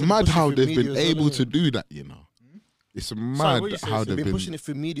it But is. it's That's mad pushing how through they've media been as well, able innit? to do that. You know. It's Sorry, mad what you say? how So they've They've been been pushing it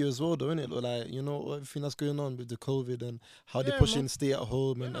through media as well, though, innit? Like, you know, everything that's going on with the COVID and how they're Yeah, pushing man. stay at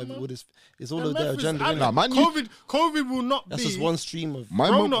home and man. all this. It's all The of their methods- agenda, and innit? Nah, man, COVID will not That's be. just one stream of. My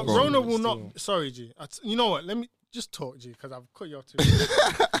mum. Rona will Still. not. Sorry, G. You know what? Let me just talk, G, because I've cut you off too.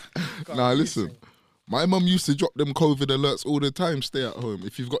 Go on, Nah, what you listen. saying? My mum used to drop them COVID alerts all the time. Stay at home.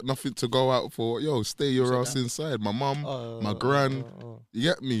 If you've got nothing to go out for, yo, stay your ass inside. My mum, my gran, you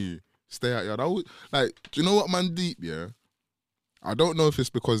get me? Stay out yard. Like, do you know what, man? Deep, yeah. I don't know if it's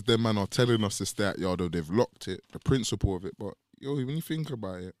because them man are telling us to stay at yard or they've locked it, the principle of it. But yo, when you think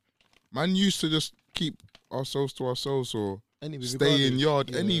about it, man used to just keep ourselves to ourselves or Anyway, stay in regardless, yard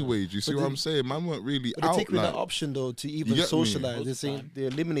yeah. anyway. Do you see But what they- I'm saying? Man weren't really But they're out taking away like. that option though to You even get me? socialize. They're saying they're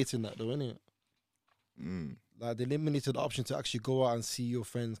eliminating that though, innit? Mm. Like they eliminated the option to actually go out and see your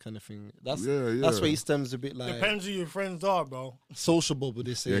friends, kind of thing. That's Yeah, yeah. that's where it stems a bit like Depends who your friends are, bro. social bubble.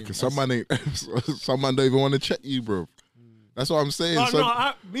 They say Yeah, because some man ain't, some man don't even want to check you, bro. That's what I'm saying. No, So-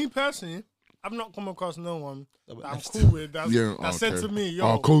 no. Me personally, I've not come across no one That that I'm was- cool with that Yeah, said okay. to me, "Yo,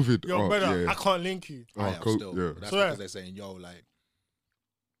 Oh, COVID. yo, Oh, brother, yeah. I can't link you." Oh, I have cool. still. Yeah. But that's Swear. because they're saying, yo, like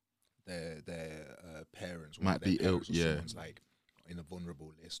their parents one Might of their be ill, parents or yeah. someone's like in a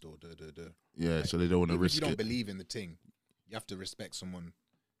vulnerable list or Yeah, so they don't want to Even if risk you don't it. believe in the thing, you have to respect someone.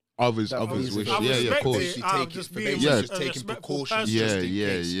 Others That wish. reason. I Yeah, yeah, of respect course. it. Basically I'm take it just for being basically Yeah. just a taking respectful precautions. person. Yeah, just in yeah,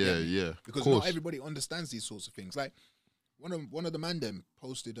 case, yeah, you yeah. get me? Because Of course. not everybody understands these sorts of things. Like one of the man them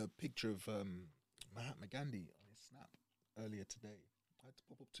posted a picture of Mahatma Gandhi on his snap earlier today. I had to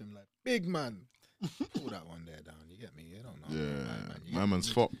pop up to him like, big man, pull that one there down. You get me? You don't know. Yeah, man, you my get man's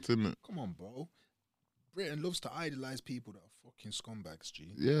me? fucked, isn't it? Come on, bro. Britain loves to idolize people that are fucking scumbags,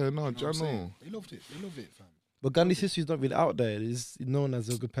 G. Yeah, no, You know what I I'm saying? know. They loved it. They love it, fam. But Gandhi's history is not really out there. He's known as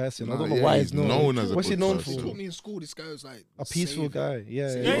a good person. I Nah, don't know yeah, why he's he's known. known as a What's he good known person. They for? taught me in school. This guy was like A peaceful savior. guy.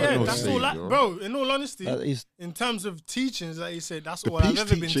 Yeah, Yeah, Yeah, yeah, no that's savior. all. Bro, in all honesty, He's in terms of teachings, like you said, that's The all I've peace ever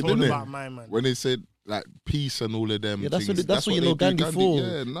been teaching, told innit? about my man. When they said like peace and all of them Yeah, that's things, what- that's what you they know do Gandhi for.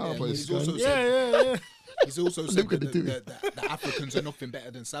 Yeah, no, Yeah, but he's it's also Yeah, yeah, yeah. He's also said Look at that the the Africans are nothing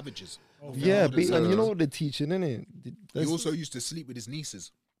better than savages. yeah, Nothing but, better and than you know savages. what they're teaching, innit? He That's- also used to sleep with his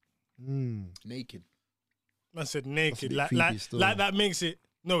nieces naked. I said That's a naked, bit like creepy still. that makes it.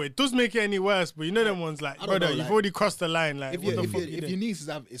 No, it does make it any worse. But you know them ones like, I don't brother, know, you've like, already crossed the line. Like, If, what the you, fuck? if your nieces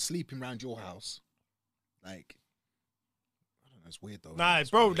is sleeping around your house, like, I don't know, it's weird though. Nah,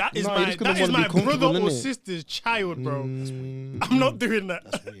 It's bro, weird. that is Nah, you my just gonna that is wanna be my brother comfortable, or innit? sister's child, bro. Mm. I'm not doing that.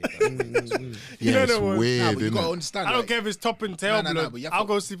 That's weird. That's weird. You yeah, know it's that one? weird, Nah, but you innit? gotta understand. I don't like, care if it's top and tail Nah, blood. but you have I'll to-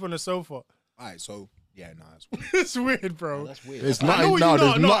 go sleep on the sofa. All right, so yeah, nah, that's weird. It's weird, bro. Nah, that's weird. It's I not know what no, you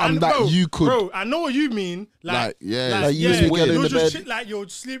there's know, nothing that bro, you could. Bro, I know what you mean. Like, yeah, Like, you and your girl in you'll the just bed. shit like you'll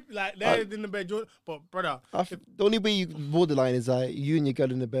sleep like there in the bed. But brother, The only way you borderline is like you and your girl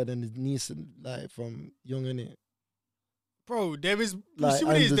in the bed and his niece, like from young, innit? bro, there is. Like, you see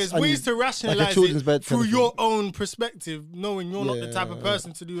what it and is? There's and ways to like a rationalize children's it bed through kind of your thing. own perspective, knowing you're not the type of Yeah.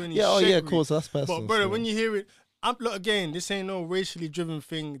 person to do any. Yeah, oh yeah, of shaggery. course, that's personal. But brother, so. when you hear it, look again. This ain't no racially driven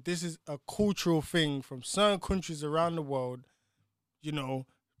thing. This is a cultural thing from certain countries around the world. You know,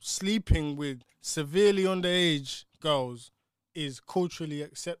 sleeping with severely underage girls is culturally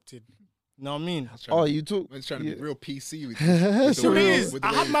accepted. You know what I mean? Oh, you took. Man's trying to yeah. be real PC with That's So it real. is. with the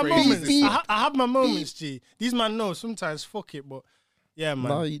I way have he my phrases moments. it. I have my moments, G. These man know sometimes fuck it, but yeah, man.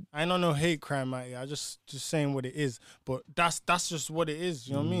 Nah, you- I ain't on no hate crime out here. I just saying what it is. But that's just what it is.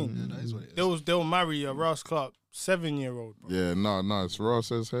 You know what I mean? Yeah, that is what it is. They'll marry a Ross Clark 7-year-old. Bro. Yeah, no, it's Ross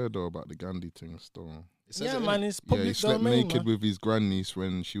says here though about the Gandhi thing still. It says Yeah, it, man. innit? It's Yeah, he public slept domain, naked man. with his grandniece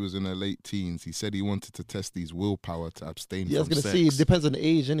when she was in her late teens. He said he wanted to test his willpower to abstain Yeah, I was from gonna sex. say it depends on the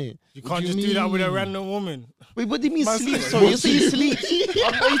age, innit? You What can't do just you do that with a mean? random woman. Wait, what do you mean Man, sleep? sleep. Sorry, you say you sleep.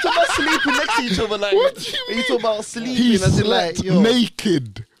 Are you talking about sleeping next to each other? Like, What do you are you mean? talking about sleeping? He as in like, slept yo,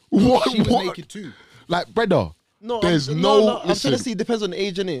 naked. What? She was what? naked too. Like, brother, No, There's I'm trying listen. to see. It depends on the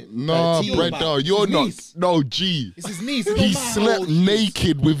age, innit? Nah, teen. brother, you're his not. niece. No, G. It's his niece. He slept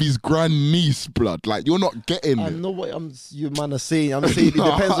naked with his grandniece, blood. Like, you're not getting I it. know what you man are saying. I'm saying it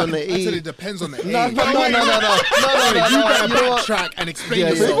depends on the I said it age. depends on the age. No. You gotta backtrack and explain Yeah,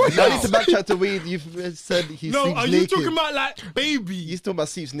 yourself. I need to backtrack to where you've said he No, sleeps are naked. you talking about like baby? He's talking about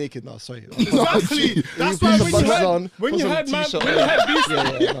sleeps naked now. Sorry. Exactly. That's Put why some when you buttons had on, when put you some had man, t-shirt when you on. had beef,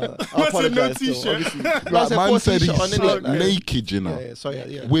 Yeah, no. I Man said no apologize. still, t-shirt. obviously. Like, said man put a said he t-shirt on, innit? slept Like, naked, you know, Yeah, sorry,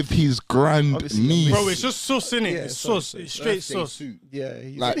 yeah. with his grandniece. bro, it's just sus, innit? Yeah, It's sorry, sus. It's straight Birthday sus. suit. Yeah,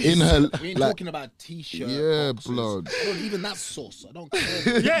 he's Like, in her, We ain't like, talking about t-shirt. yeah, boxers. blood. I don't even that sauce. I don't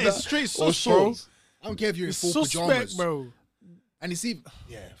care. Yeah, it's straight or sus, bro. shorts. I don't care if you're in It's full suspect, pajamas, bro. And you see,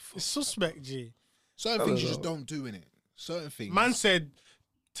 yeah, It's suspect, G. certain things you just don't do in it. Certain things. Man said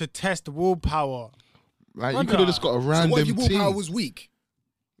to test willpower. Like, you Brother. could have just got a so random what if your willpower thing. was weak?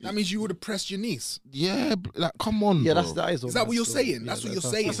 That means you would have pressed your niece. Yeah, like, come on, Yeah, bro. that is. Is that what you're saying? That's what you're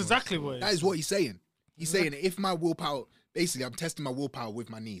saying. That's exactly what it That is. is what he's saying. He's saying if my willpower, basically, I'm testing my willpower with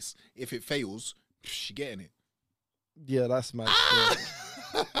my niece. If it fails, she getting it. Yeah, that's mad.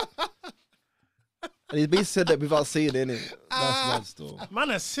 still. And he basically said that without saying it, innit? That's mad still.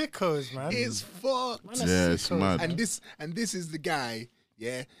 Man are sickos, man. It's fucked. Man are Yeah, it's sickos, mad. man. And this is the guy,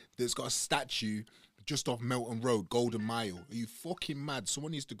 yeah, that's got a statue just off Melton Road, Golden Mile. Are you fucking mad?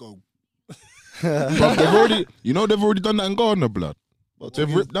 Someone needs to go. Bro, they've already done that in Ghana, blood. But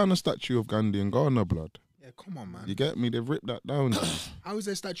They've ripped down a statue of Gandhi in Ghana, blood. Yeah, come on, man. You get me? They've ripped that down. How is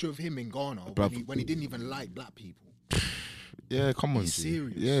there a statue of him in Ghana Bruv. when he didn't even like black people? Yeah, come on, Are you G.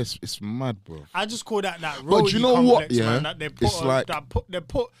 serious? Yeah, it's mad, bro. I just call that But roadie you know what, complex, yeah? man, that they put It's like-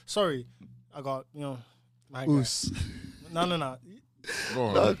 sorry, I got, my guy. Oos. No. Go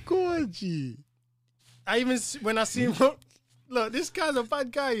on. Oh, go on, G. I even when I see him, look, this guy's a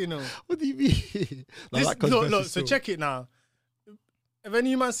bad guy, you know. What do you mean? Look, so check it now. Have any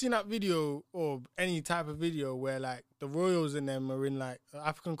of you man seen that video or any type of video where like the royals and them are in like an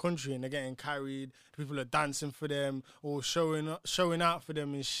African country and they're getting carried, people are dancing for them or showing out for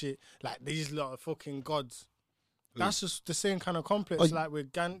them and shit. Like these lot of fucking gods. That's just the same kind of complex like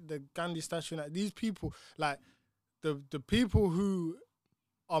with the Gandhi statue. Like these people, like the people who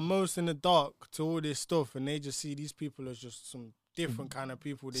are most in the dark to all this stuff, and they just see these people as just some different kind of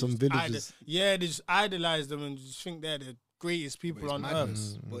people. They Some just villagers. they just idolize them and just think they're the greatest But people it's on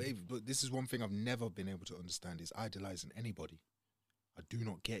madness. earth. But this is one thing I've never been able to understand is idolizing anybody. I do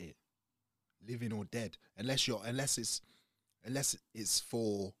not get it. Living or dead. Unless it's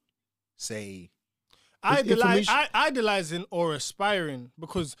for, say, Idolizing or aspiring,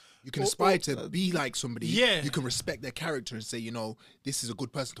 because you can aspire to be like somebody. Yeah. You can respect their character and say, this is a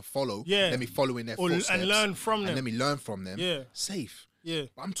good person to follow. Yeah. Let me follow in their Or- footsteps. and learn from them. And let me learn from them. Yeah. Safe. yeah,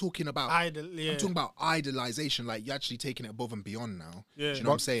 But I'm talking about I'm talking about idolization, like you're actually taking it above and beyond now. yeah. Do you know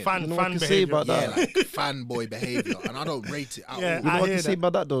what I'm saying? Fan, You know what I fan can say behavior. about that? Yeah, like fanboy behavior. And I don't rate it at Yeah, all. You know I what I hear can say that.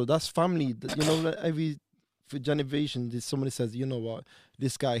 about that though? That's family. You know, like every for generation, somebody says, you know what,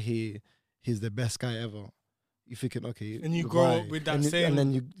 this guy here, he's the best guy ever. You're thinking, okay, And you grow why? up with that and same and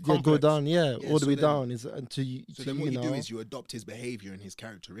then you go complex. down, all so the way then- down is until you. So to then what you do know, is you adopt his behavior and his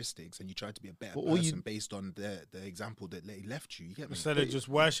characteristics and you try to be a better But all you- person based on the example that he left you. You get me? Instead of just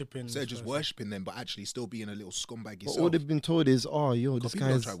worshipping. Instead of just worshipping them, but actually still being a little scumbag but yourself. all they've been told is, oh, yo, Because this people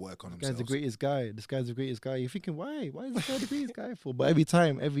don't guy's try to work on This guy's the themselves. greatest guy. This guy's the greatest guy. You're thinking, why? Why is this guy the greatest guy for? But every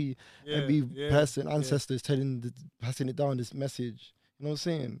time, every person, ancestor is passing it down this message. You know what I'm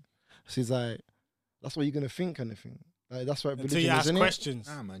saying? So he's like, that's what you're gonna think, kind of thing. Like that's what Until religion you is, ask isn't it? questions.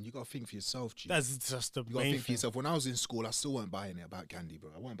 Nah, man, you gotta think for yourself, G. That's just the You gotta main think for thing. yourself. When I was in school, I still weren't buying it about Gandhi, bro.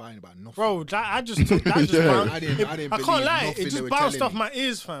 I wasn't buying about nothing. Bro, that just bounced. I didn't I believe can't lie, nothing it they just were bounced telling off me. my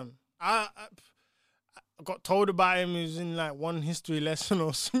ears, fam. I got told about him. He was in like one history lesson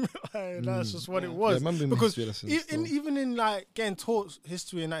or something. Like, that's just what it was. I remember him in because history lessons even in like getting taught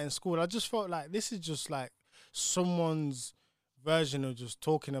history and that in school, I just felt like this is just like someone's version of just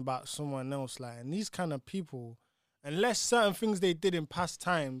talking about someone else. Like, and these kind of people, unless certain things they did in past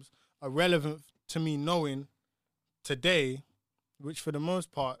times are relevant to me knowing today, which for the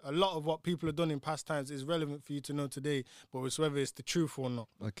most part, a lot of what people have done in past times is relevant for you to know today, but it's whether it's the truth or not.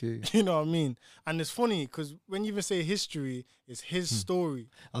 Okay. You know what I mean? And it's funny because when you even say history, it's his story.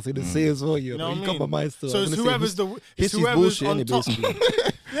 I was gonna say as well, You know what I got my mean? mind still. So I it's was gonna say whoever's the it's history's whoever's bullshit, on innit, top.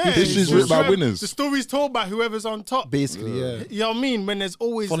 basically. Yeah, History's it's written by whoever- winners. The story's told by whoever's on top. Basically, yeah. You know what I mean? When there's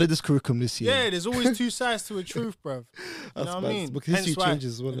always Follow this curriculum this year. yeah, there's always two sides to a truth, bruv. You That's know what I mad. mean? Because history Hence why-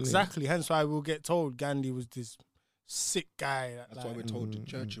 changes as well, innit? Exactly. Hence why we'll get told Gandhi was this sick guy. That's why we're told that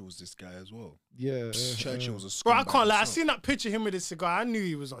Churchill was this guy as well. Yeah. Churchill was a scumbag. Bro, I can't lie. I himself. seen that picture of him with his cigar. I knew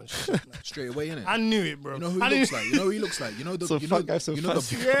he was on shit. Man. Straight away, innit? I knew it, bro. You know who I he looks knew- like? You know who he looks like? You know the So you fat know, guy, so you know the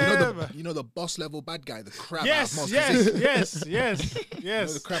fancy. you know the boss level bad guy, the crab out of Yes, Monsters. yes, Inc. yes, yes, You know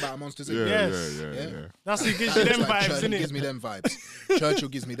yes. the crab out of Monsters. Yeah, Inc. Yes. yeah. That's who gives That you looks them like vibes, Churchill innit? gives me them vibes. Churchill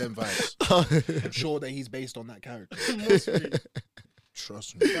gives me them vibes. I'm sure that he's based on that character. Must be.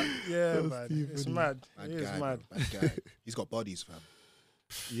 Trust me. Yeah, man. It's mad. Bad It is guy, mad. bro, bad guy. He's got bodies, fam.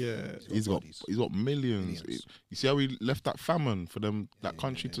 Yeah. He's got millions. Millions. You see how he left that famine for them that yeah,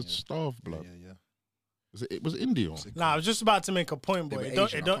 country yeah, to yeah. starve, blood. Yeah. Was it India? Nah, I was just about to make a point, They but were it don't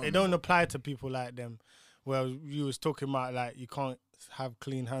Asian, it I don't can't it don't remember. apply to people like them. Well, you was talking about like you can't have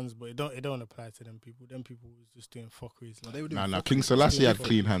clean hands, but it don't apply to them people. Them people was just doing fuckeries. No, Like. they were doing Nah. fuckery. King Selassie had That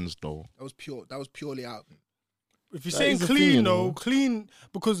clean hands though. was pure. That was purely out. If you're That saying is a thing, clean you though, know. clean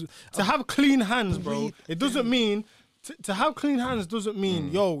because to have clean hands, bro, it doesn't mean to have clean hands doesn't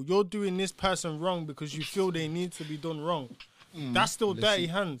mean yo you're doing this person wrong because you feel they need to be done wrong. That's still dirty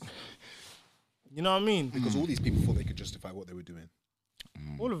hands. You know what I mean? Because all these people thought they could justify what they were doing.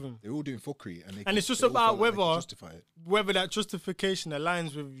 All of them. They were all doing fuckery, And it's just they all about felt like they could whether- justify it. Whether that justification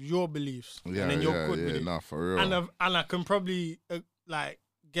aligns with your beliefs, Yeah, and then you're good with it. Nah, for real. And I can probably like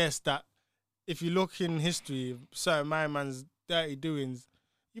guess that if you look in history, certain my man's dirty doings,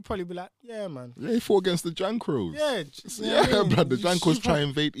 you probably be like, yeah, man, Yeah, he fought against the Jankros. yeah, Yeah, blood. The Jankros You- try and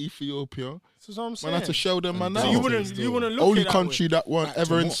invade Ethiopia. That's what I'm saying. Man had to shell them man So So out. you would- wouldn't look Only at it that country way. that weren't Back to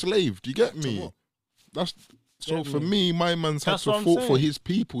ever what? enslaved. You get To me? what? That's so Get for me. me. My man's had That's to what I'm fought for saying. his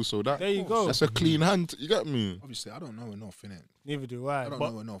people, so that There you go. that's a clean hand. You get me? Obviously, I don't know enough, innit? Neither do I. I don't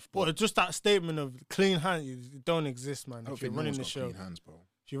but, know enough, but but just that statement of clean hands, it don't exist, man. I don't If you're think no running one's the got show, clean hands, bro.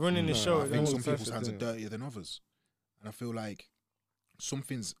 if you're running the No, show, I it think don't some exist. people's hands are yeah. dirtier than others, and I feel like some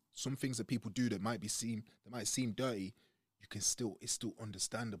things that people do that might seem dirty, it's still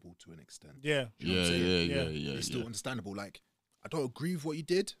understandable to an extent. Yeah, You know what I'm saying? Yeah. It's still understandable. Like, I don't agree with what you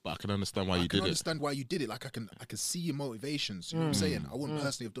did. But I can understand why I you can did it. understand why you did it. Like, I can see your motivations. You know what I'm saying? I wouldn't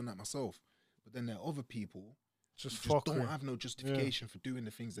personally have done that myself. But then there are other people just who fuck don't it. have no justification for doing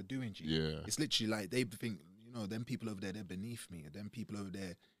the things they're doing. G. Yeah. It's literally like they think, them people over there, they're beneath me. Them people over there,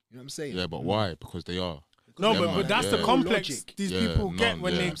 you know what I'm saying? Yeah, but why? Because they are. No, Yeah, but man, that's the yeah. complex Logic. these Yeah, people get none,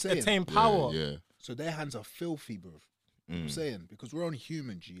 when yeah. they I'm saying. attain power. Yeah. So their hands are filthy, bro. You know what I'm saying? Because we're only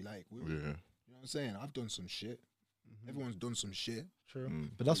human, G. Like, Yeah. you know what I'm saying? I've done some shit. Everyone's done some shit. True.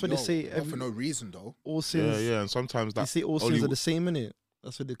 But that's what they Yo, say. not for no reason, though. All sins. Yeah, and sometimes They that say all only sins are the same, innit?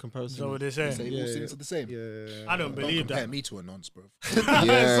 That's what the comparison. Is that what is. they They say? say all sins are the same. Yeah. I don't Don't believe compare that. me to a nonce, bro.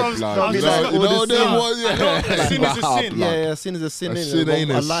 Yeah, Some- blood. I'm You just- know, you know all the them sin. ones, I know sin is a Wow, sin. blood. Yeah, sin is a sin. A innit? sin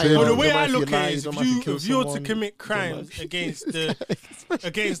ain't a A lie, sin. But the don't way I matter if look you lie, at it is, don't matter you kill if you're to someone, commit don't crimes matter-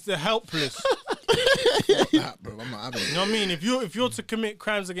 against the helpless, That, bro, I'm not having you it. know what I mean? If you're to commit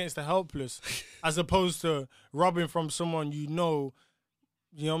crimes against the helpless, as opposed to robbing from someone you know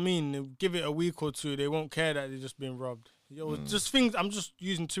what I mean? Give it a week or two, they won't care that they're just being robbed. Just things. I'm just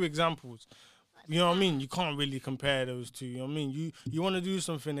using two examples. You know what I mean? You can't really compare those two. You know what I mean? You want to do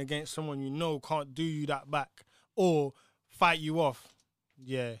something against someone you know can't do you that back or fight you off.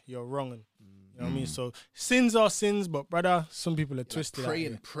 Yeah, you're wrong. You know what I mean? So sins are sins, but brother, some people are twisted. out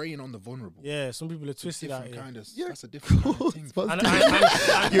here. Preying on the vulnerable. Yeah, some people are It's a twisted out different here. kind of. Yeah, That's a different kind of thing. And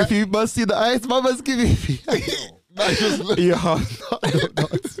I- If you must see the eyes, mama's giving me. Yeah,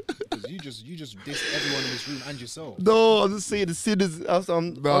 Because you just diss everyone in this room and yourself. no, I'm just saying the sin is.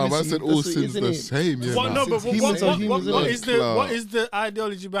 Nah, man said all sins the same. Yeah, What, nah. no, but Humans are humans, what innit? what is the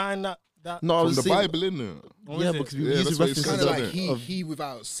ideology behind that? No, I From was the saying, Bible, innit? What Yeah, is it? because we Yeah, use that's what references it's Kind of Isn't like it? he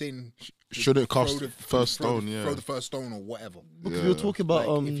without sin Shouldn't throw cast the first throw stone. throw Yeah. the first stone or whatever. because we were talking about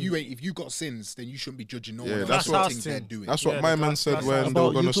Like, if you got sins, then you shouldn't be judging no Yeah, one. that's else what- for things they're doing. That's what Yeah, my the man glass- said glass when house. they were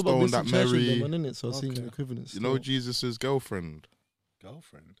about gonna you talk about stone that Winston Churchill Mary. and them, innit? So I was seeing Okay. an equivalence. You know Jesus's girlfriend.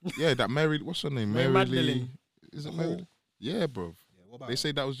 girlfriend. Yeah, that married. What's her name? Mary Mary Magdalene. Lee. Is it A Mary? whore. Yeah, bro. Yeah, what about They her?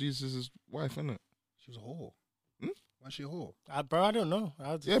 say that was Jesus's wife, innit? She was a whore. Hmm? Why's she a whore? Bro, I don't know.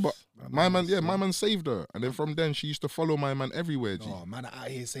 I just, Yeah, but my man saved her, and then from then she used to follow my man everywhere. G. No, man out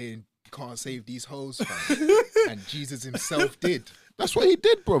here saying you can't save these hoes, fam. And Jesus himself did. That's what he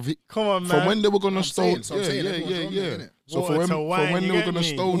did, bro. come on, man. From when they were gonna I'm stone, saying, so I'm saying yeah. everyone's wrong there, innit? So Water for to when, wine, from when you they were get gonna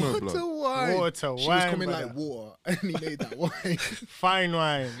me? stone her, Water blood. wine. Water She was wine, coming brother. like water, and he made that wine. Fine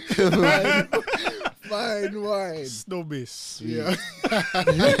wine. Fine wine. Snobbies. Yeah.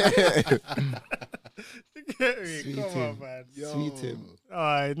 Get me? Sweet Come on, him. man. Sweet him.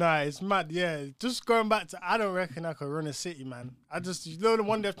 Alright, nah, it's mad. Yeah, just going back to, I don't reckon I could run a city, man. I just, you know, the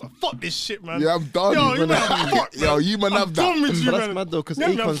one that fuck this shit, man. Yeah, I'm done. Yo, You you man man, have- fuck, Yo, you man I'm have done that. with you, But that's man. mad though, because Yeah,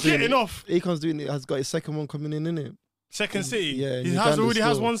 man, I'm Akon's doing getting it. off. Akon's doing it. Has got his second one coming in, innit? Second city. Yeah, in he Uganda already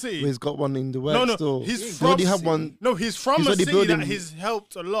has still, one city. where he's got one in the works No, still. he's He from. already have one. No, he's from He's a already city that building- he's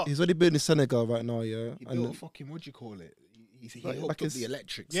helped a lot. He's already building Senegal right now, yeah. He And built a fucking, what do you call it? He Like- hooked like up his- the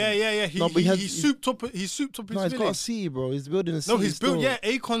electrics. Yeah, innit? yeah, yeah. He, No, but he, he he has- souped up. He souped up his no, he's got a village. city, bro. He's building a city. No, he's built. still. Yeah,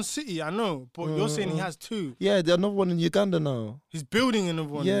 Akon City. I know, but you're saying he has two. Yeah, there's another one in Uganda now. He's building another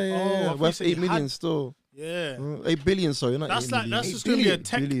one. Yeah, yeah, Oh, I yeah. thought you Worth said he 8 million had- still. Yeah. 8 billion, sorry, not That's 8 like million. that's 8 just gonna be a billion,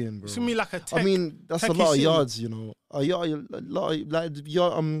 tech. billion, bro. It's gonna be like a tech. I mean, that's a techie lot of city. yards, you know. A lot of, like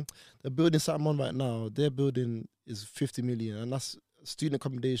the building something on right now. Their building is 50 million, and that's student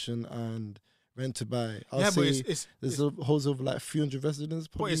accommodation and rent to buy. I'll Yeah, but say it's there's a holds over like 300 residents.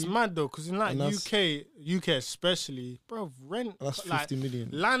 but Probably. it's mad though, because in like And that's- UK especially, bro, rent And that's like 50 million.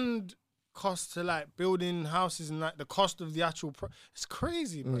 land cost to like building houses and like the cost of the actual. It's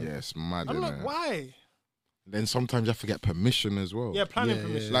crazy, bro. Yeah, it's mad. I'm like, innit? why? Then sometimes you have to get permission as well. Yeah, planning Yeah,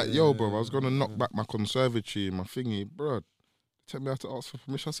 permission. Like, yo, bro, I was gonna knock back my conservatory and my thingy, bro. Tell me I have to ask for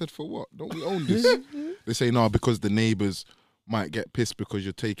permission. I said, for what? Don't we own this? They say no, because the neighbours might get pissed because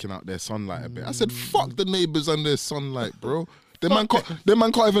you're taking out their sunlight a bit. I said, fuck the neighbours and their sunlight, bro. Them man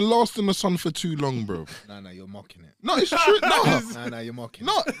can't even last in the sun for too long, bro. Nah, you're mocking it. No, it's true. No, Nah, you're mocking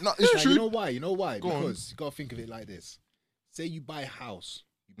no, it. no, it's Nah, true. You know why? You know why? Go on. Because you gotta think of it like this. Say you buy a house.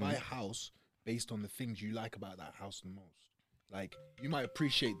 You buy a house based on the things you like about that house the most. Like, you might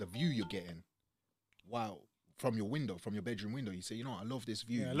appreciate the view you're getting. Wow. From your window, from your bedroom window, you say, you know, I love this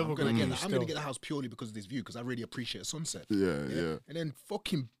view. Yeah, I love I'm a gonna good get view I'm gonna still. get the house purely because of this view, because I really appreciate a sunset. Yeah. And then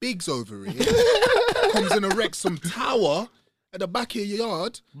fucking Biggs over here comes and erects some tower at the back of your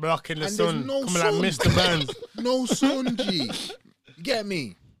yard. Blocking the And sun, there's no coming sun. like Mr. Burns. No sun, G. You get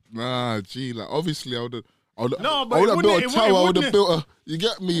me? Nah, gee, like obviously I would have. No, but I would it have built a wouldn't- tower. I would wouldn't- have built a. You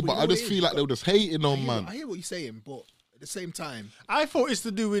get me? But But you I know just what it feel is, like they were just hating on man. I hear what you're saying, but at the same time, I thought it's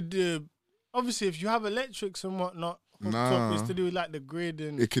to do with the. Obviously, if you have electrics and whatnot, hooked up, it's Nah. to do with like the grid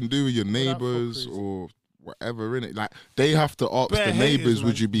and. It can do with your that neighbours fuckeries. or whatever in it. Like they have to ask Bare the haters, neighbours,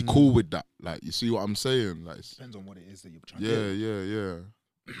 would man. you be cool with that? Like you see what I'm saying? Like depends on what it is that you're trying to do.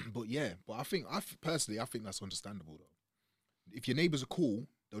 yeah. But I think personally, I think that's understandable though. If your neighbours are cool,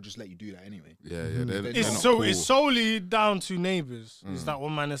 they'll just let you do that anyway. Yeah. They're It's not so cool. it's solely down to neighbours. Is that what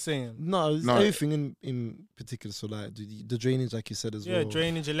man is saying? No, it's No. everything in particular. So like the drainage, like you said as Yeah, well.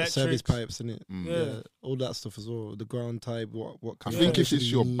 drainage, the service electrics. pipes in it. Yeah. all that stuff as well. The ground type, what I kind think of if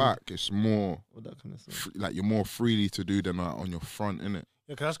it's your electricity you need, back, it's more all that kind of stuff. like you're more freely to do than on your front, innit?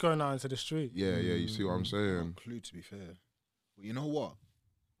 Yeah, because that's going out into the street. Yeah. You see what I'm No saying? clue, to be fair. But you know what?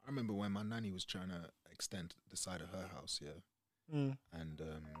 I remember when my nanny was trying to extend the side of her house, yeah, Mm. and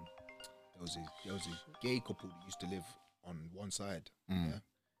there was a gay couple that used to live on one side, Mm. yeah,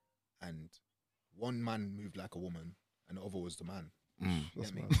 and one man moved like a woman, and the other was the man. Mm. You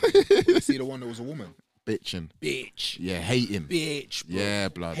That's get me? mad. You see the one that was a woman, Bitching. bitch, Yeah, hating. bitch, bro. Yeah,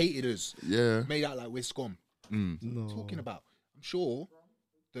 blood. hated us, Yeah. made out like we're scum. Mm. No. Talking about, I'm sure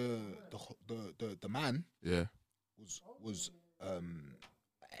the man Yeah. was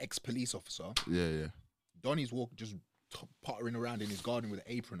ex-police officer. Yeah. Donnie's just pottering around in his garden with an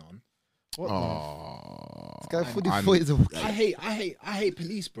apron on. What the- Oh. This guy fully and- thought he's a I hate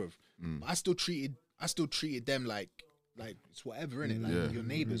police, bro. Mm. But I still treated them like it's whatever, innit? Like Yeah. your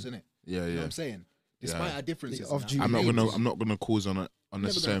neighbours, innit? Yeah. You know what I'm saying? Despite our differences, Of and duty. our I'm neighbours, not gonna cause an never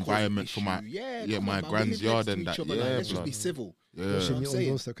unnecessary gonna cause an environment for my issue. yeah come my on, man, we grand's live yard next to and each that. other, like, Yeah, let's just blood. be civil. Yeah. what pushing I'm you on saying.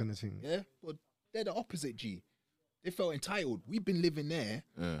 those that kind of thing. Yeah, but they're the opposite, G. They felt entitled. We've been living there.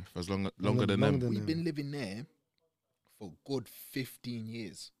 Yeah, for as longer Longer than than them. We've them. been living there for a good 15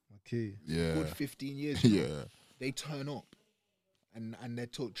 years. Okay. Yeah. Good 15 years. you know. Yeah. They turn up and they're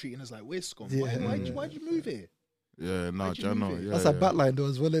treating us like we're scum. Yeah. Why'd you move here? Yeah, no, Why'd you Jano, move it? yeah. That's a backline though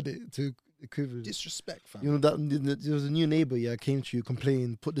as well, isn't it? To equivalent. Disrespect, fam. You know that there was a new neighbor, yeah, came to you,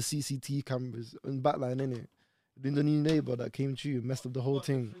 complained, put the CCTV cameras in backline, innit? Then the new neighbor that came to you, messed up the whole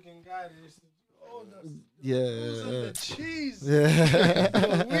thing. Yeah. Cheese. Yeah.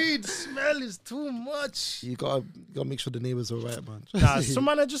 The weed smell is too much. You gotta make sure the neighbors are right, man. Nah, some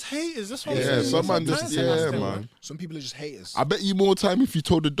man are just haters. That's what I'm Yeah, saying. some man Sometimes just they must yeah, do, man. Some people are just haters. I bet you more time if you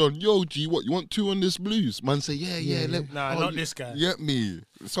told the Don, yo, G, what you want 2 on this blues? Man say, yeah. Nah, not this guy. Get me.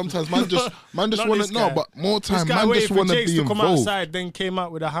 Sometimes man just Not want this to know, guy. but more This time guy man waited just for want to Jakes be to come involved. outside, then came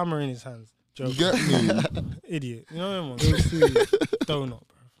out with a hammer in his hands. You Joke. get me? Idiot. You know what I Those mean? two, Donut,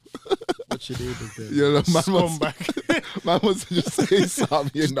 bro. what's your neighbors there? Yeah, look, man was Scumbag. man was just saying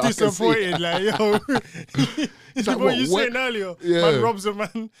something. You know, I can see Disappointed, like, yo. It's like, what what, you what? saying earlier. Yeah. Man robs a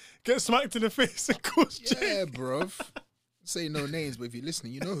man, gets smacked in the face and calls Jake. Yeah, bruv. Say no names, but if you're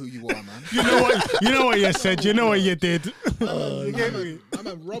listening, you know who you are, man. You know what you said, you know what you did. You get me? My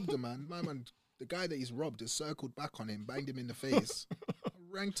man robbed a man. My man the guy that he's robbed has circled back on him, banged him in the face. I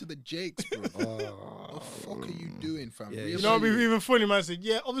rang to the Jakes, bro. What the fuck are you doing, fam? Yeah, You know what I mean? Even funny, man said,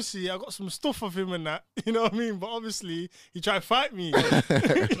 yeah, obviously I got some stuff of him and that. You know what I mean? But obviously he tried to fight me. No,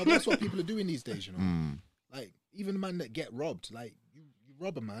 that's what people are doing these days, you know. Like, even the man that get robbed, like, you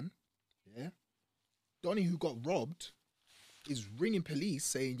rob a man, yeah? Donnie, who got robbed, is ringing police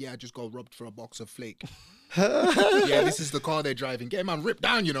saying, yeah, I just got robbed for a box of flake. Yeah, this is the car they're driving. Get him, man, ripped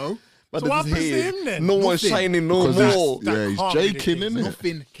down, you know. But So what happens to him then? No one's Nothing. shining no Because more. yeah, he's can't be the jaking, case. innit?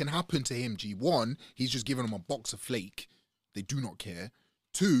 Nothing can happen to him, G1. He's just giving them a box of flake. They do not care.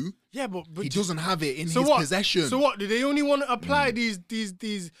 2, Yeah, but he doesn't have it in his what? possession. So what? Do they only want to apply these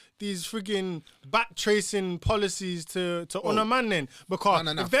freaking back tracing policies to on a man then? Because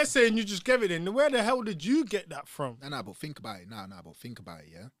No. if they're saying you just gave it in, where the hell did you get that from? Nah, but think about it. But think about it,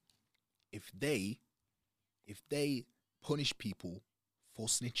 yeah? If they punish people for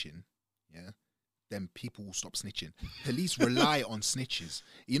snitching, yeah, then people will stop snitching. Police rely on snitches.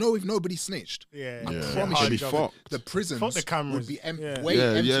 You know, if nobody snitched, Yeah, I Yeah, promise they'd you, be fucked. the prisons Fuck the cameras. would be Yeah. way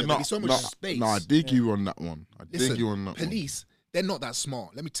emptier. There'd be so much space. No, I dig you on that one. I dig Listen, you on that police, they're not that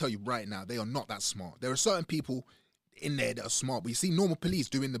smart. Let me tell you right now, they are not that smart. There are certain people in there that are smart, but you see normal police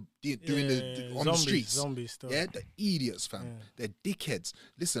doing the on the streets. Zombies stuff. Yeah, the idiots, fam. They're dickheads.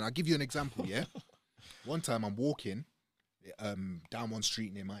 Listen, I'll give you an example, yeah? One time I'm walking down one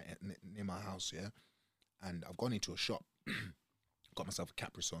street near my house, yeah? And I've gone into a shop, got myself a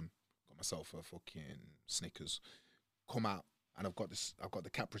Capri Sun, got myself a fucking Snickers. Come out, and I've got the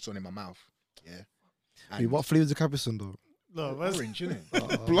Capri Sun in my mouth, yeah? Wait, what flavour is the Capri Sun though? No, that's Orange, innit?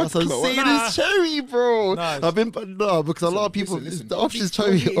 That's what I'm saying. Nah. It's cherry, bro. Nah, I've been because a lot of people Listen, the options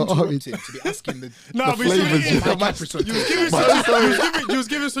don't be cherry or orange. interrupting to be asking the No, The but you see what it flavours, is? yeah, my man. Capri Sun. You was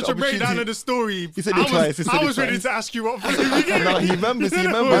giving such a breakdown of the story. He said it twice, he said I it was ready twice. to ask you what flavour you gave No, me. he remembers. Man,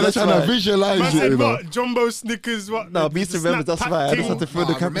 That's they're trying to right. visualize Man it, said you know. what? Jumbo Snickers, what? No, the- Beast the remembers. snap That's pack right. I just thing? had to throw No,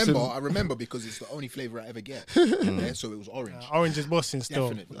 the Capri Sun. I remember because it's the only flavour I ever get. Yeah, so it was orange. Orange is bossing still.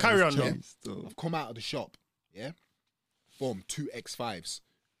 Definitely. Carry on, Yeah. though. I've come out of the shop, yeah? Boom, 2 X5s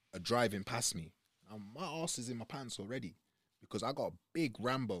are driving past me. Now, my ass is in my pants already because I got a big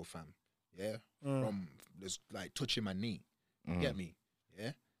Rambo, fam, yeah? From just like touching my knee. You get me?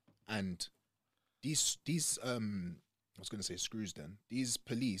 Yeah? And these I was going to say screws then. These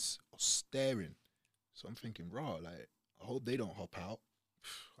police are staring. So I'm thinking, raw, like, I hope they don't hop out.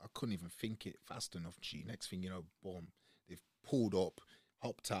 I couldn't even think it fast enough, G. Next thing you know, boom, they've pulled up,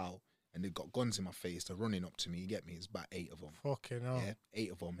 hopped out, and they've got guns in my face. They're running up to me. You get me? It's about 8 of them. Fucking hell. Yeah,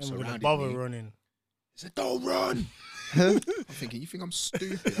 8 of them And with the surrounded bubble me. running. He said, don't run. I'm thinking, you think I'm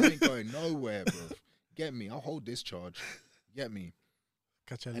stupid? I ain't going nowhere, bro. Get me? I'll hold this charge. Get me?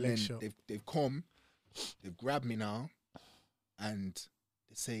 Catch a And leg then shot. they've come, they've grabbed me now, and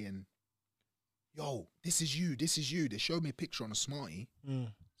they're saying, yo, this is you. They showed me a picture on a Smartie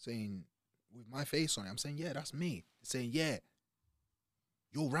saying, with my face on it. I'm saying, yeah, that's me. They're saying, yeah,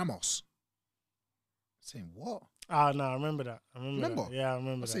 you're Ramos. I'm saying, what? Ah, no, I remember that. Remember? That. Yeah, I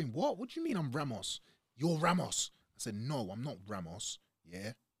remember I'm that. saying, what? What do you mean I'm Ramos? You're Ramos. I said, no, I'm not Ramos.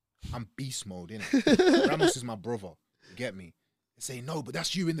 Yeah? I'm beast mode, innit? Ramos is my brother. You get me? They say, no, but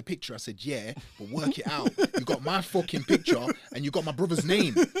that's you in the picture. I said, yeah, but work it out. You got my fucking picture and you got my brother's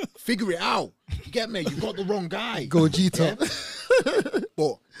name. Figure it out. You get me? You got the wrong guy. Gogeta. Yeah?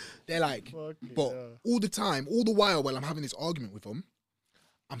 But they're like, Fucking but hell. all the time, all the while I'm having this argument with them,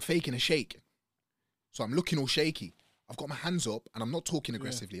 I'm faking a shake. So I'm looking all shaky. I've got my hands up and I'm not talking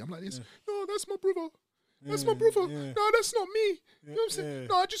aggressively. I'm like this. No, that's my brother. That's my brother. No, that's not me. You know what I'm saying?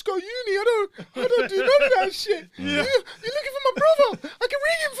 No, I just go uni. I don't do none of that shit. You're looking for my brother. I can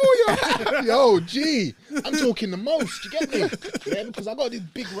ring him for you. Yo, G, I'm talking the most. You get me? Yeah, because I got this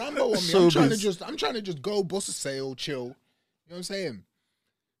big Rambo on me. I'm trying to just go bust a sale, chill. You know what I'm saying?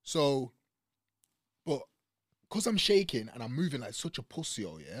 So, but because I'm shaking and I'm moving like such a pussy,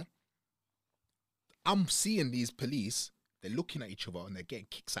 yeah, I'm seeing these police. They're looking at each other and they're getting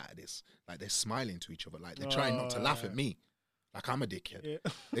kicks out of this. Like they're smiling to each other. Like they're trying not to laugh at me. Like I'm a dickhead.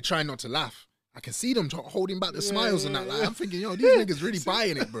 Yeah. They're trying not to laugh. I can see them holding back the smiles and that. Like I'm thinking, yo, these niggas really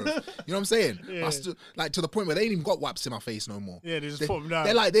buying it, bro. You know what I'm saying? Yeah. Like to the point where they ain't even got wipes in my face no more. Yeah, they just put them down.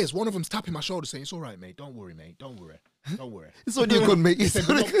 They're like this. One of them's tapping my shoulder saying, it's all right, mate. Don't worry, mate. Don't worry. Don't worry. It's only a good mate. He said,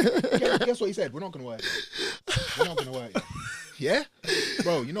 guess what he said? We're not going to work. We're not going to work. Yeah?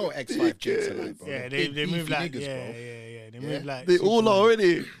 Bro, you know what X5 chicks are like, bro. Yeah, They're they big, move beefy like, niggas, yeah, bro. yeah. They move like. They all are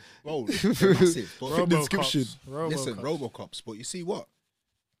already. Bro, they're massive. But Fit description. listen, Robocops. But you see what?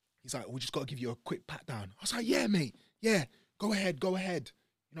 He's like, we just got to give you a quick pat down. I was like, yeah, mate. Yeah, go ahead. You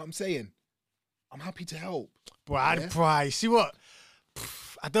know what I'm saying? I'm happy to help. Bro, I'd Yeah. pry. See what?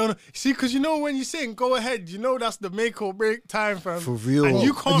 I don't know. See, because you know when you're saying go ahead, you know that's the make or break time, fam. For real. And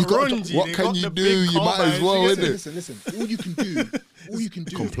you can't run, G. what They can got you the do? big You might as combines, well, you get innit? it? Listen. All you can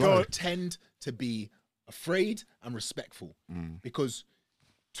do Comply. is pretend to be afraid and respectful, because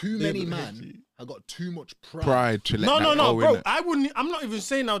too many man have got too much pride. To let No, that go, bro. innit? I'm not even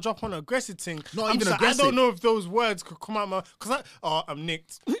saying I'll drop on an aggressive thing. Not I'm even I aggressive. don't know if those words could come out my because I'm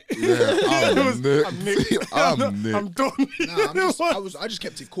nicked. Yeah, I'm nicked. I'm nicked. I'm nicked. I'm done. Nah, I just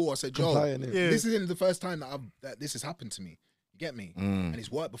kept it cool. I said, "Yo, Compliant, innit? Yeah. this isn't the first time that this has happened to me. You get me? And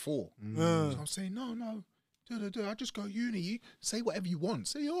it's worked before. So I'm saying, no. I just go uni. You say whatever you want.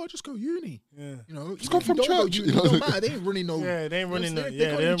 Say, I just go uni. Yeah. You know, Just go from church. It don't matter. They ain't running no. Yeah, they ain't running no. They Yeah,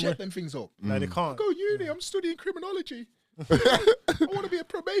 can't they even ain't check them things up. No, they I can't. go uni. I'm studying criminology. I want to be a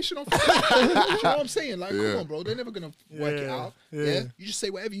probation officer. You know what I'm saying? Like, come on, bro. They're never gonna work it out. Yeah. You just say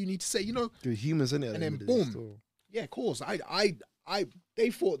whatever you need to say. You know. They're humans, innit? And then boom. Yeah, of course. They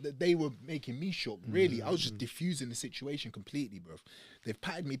thought that they were making me shook. Really, I was just diffusing the situation completely, bro. They've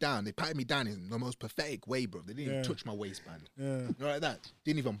patted me down. They patted me down in the most pathetic way, bro. They didn't even touch my waistband. You know, like that.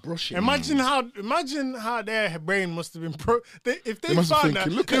 Didn't even brush it. Imagine how their brain must have been if they must have found that,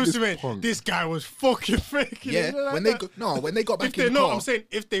 thinking, look they at must this have been, punk. this guy was fucking faking. Yeah, it, like when that. they got back If in they the know, car. I'm saying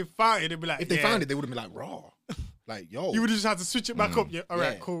if they found it, they'd be like, If they yeah. found it, they would have been like, raw. Like, yo. You would have just had to switch it back up. Yeah, all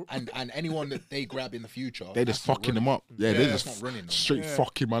right, cool. And anyone that they grab in the future, They just that's not fucking running. him up. Yeah, they that's just not running. No. straight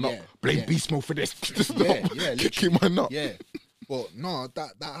fucking man up. Yeah, Blame yeah. Beast Mode for this. Yeah, Kicking man up. Yeah. But no,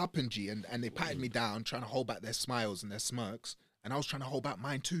 that happened, G, and they patted me down, trying to hold back their smiles and their smirks, and I was trying to hold back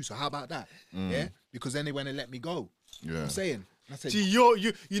mine too. So how about that? Yeah, because then they went and let me go. Yeah. I'm saying. I said, G,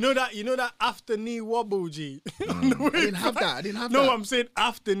 you know that after knee wobble, G. On the way I didn't have back. that. I didn't have No, that. I'm saying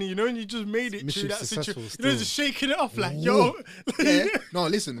after knee. You know, when you just made it Mission through that successful situation. You know, still. just shaking it off like, yo. Yeah. No,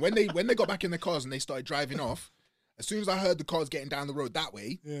 listen. When they got back in the cars and they started driving off, as soon as I heard the cars getting down the road that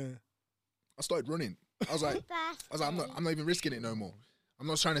way, Yeah. I started running. I was like, I'm not even risking it no more. I'm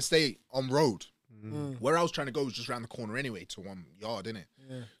not trying to stay on road. Where I was trying to go was just around the corner anyway to one yard, innit?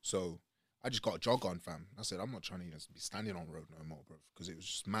 Yeah. So I just got a jog on, fam. I said, I'm not trying to even be standing on road no more, bro, because it was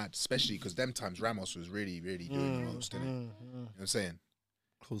just mad. Especially because them times Ramos was really, really doing the most, innit? You know what I'm saying?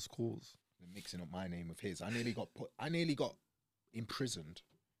 Close calls. Mixing up my name with his. I nearly got imprisoned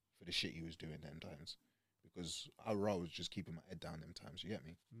for the shit he was doing them times. Because I was just keeping my head down them times, you get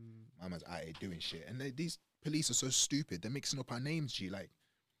me? My man's out here doing shit. And these police are so stupid. They're mixing up our names, G. Like,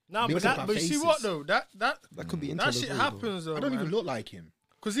 Nah, but mixing up our you see faces. what though? That could be intel that as shit well, though. happens though. I don't even look like him.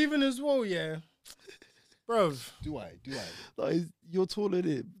 Because even as well, yeah, bro. Do I? Like, you're taller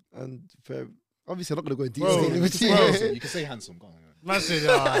than him, and fair. Obviously, I'm not gonna go in Bro, detail. You can say handsome. You can say handsome. Go on. Man said,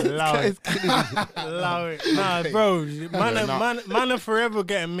 allow it. Allow it. Nah, bro. Man are forever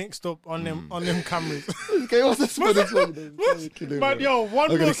getting mixed up on them cameras. Okay, what's this for this one? Man, yo, one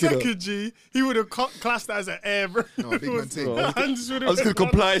I'm gonna more kill her. second, G. He would have classed that as an air, bro. No, big man thing. I'm just gonna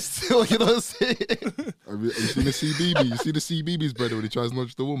comply still. You know what I'm saying? Have you seen the CBB? You see the CBB's brother when he tries to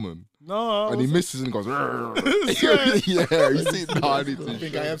nudge the woman? No. And he misses and goes, "Rrrr." Yeah, you see it? Nah, I need I to.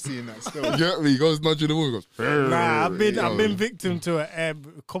 think I have seen that still. Get me? He goes nudging the woman, goes, "Rrrr." Nah, I've Yo. been victim to a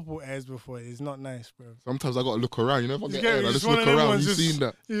couple airs before. It's not nice, bro. Sometimes I gotta look around, you know, if I You get get air, me? I Just just one look of them around, ones, you just- seen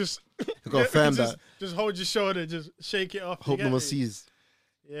that? You just gotta fam that. Just hold your shoulder, just shake it off. you Hope get no one me? sees.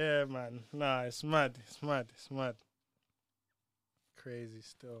 Yeah, man. Nah, it's mad. It's mad. Crazy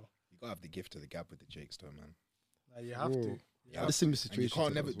still. You gotta have the gift of the gab with the Jakes, though, man. Nah, you have Bro. to. Yeah, This similar and you situation.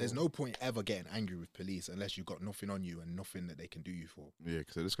 can't never. There's no point ever getting angry with police unless you've got nothing on you and nothing that they can do you for. Yeah,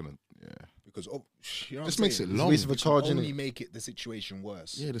 because they're just gonna, Because you know what This I'm makes saying? it long. Waste of a charge, Only innit? make it the situation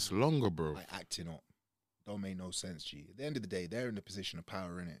worse. Yeah, this longer, bro. Like acting up. Don't make no sense, G. At the end of the day, they're in the position of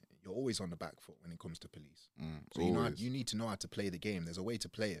power, innit? You're always on the back foot when it comes to police. So you need to know how to play the game. There's a way to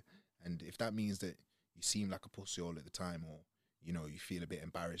play it. And if that means that you seem like a pussy all at the time, or, you know, you feel a bit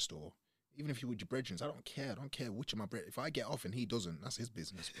embarrassed, or even if you're with your brethren, I don't care. I don't care which of my brethren. If I get off and he doesn't, that's his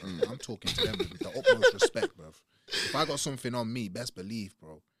business, bro. I'm talking to them with the utmost respect, bro. If I got something on me, best believe, bro.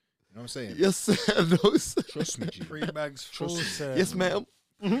 You know what I'm saying? Yes, sir. No, sir. Trust me, G. 3 bags full, Trust sir. Yes, ma'am.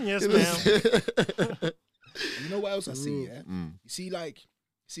 Yes, ma'am. You know what else I see, yeah? You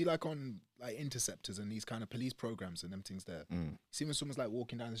see like on like interceptors and these kind of police programs and them things there. You see when someone's like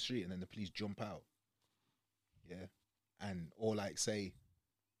walking down the street and then the police jump out. Yeah. And or like say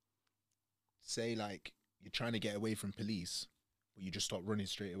like you're trying to get away from police, but you just stop running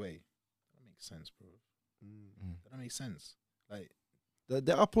straight away. That makes sense, bro. That makes sense. Like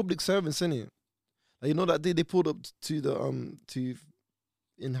There are public servants, innit? Like, you know that day they pulled up to the to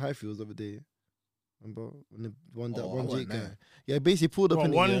in Highfields the other day. Remember when the one that Oh, I one wasn't Jake guy? there. Yeah, basically pulled up What,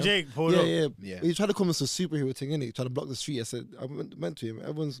 in one it, yeah? Jake pulled yeah, up? Yeah, Yeah. He tried to come as a superhero thing, innit? Tried to block the street. I said, I went to him.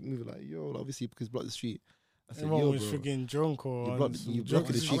 Everyone's moving like, yo, obviously because block the street. I said, Everyone yo, was bro. freaking drunk or You on blocked some the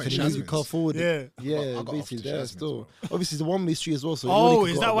drugs. street. went Can you move your car Shazman's. forward? Yeah. Yeah, I got off basically to there Shazman's, still. bro. Obviously, it's a one-way street as well. So you Oh,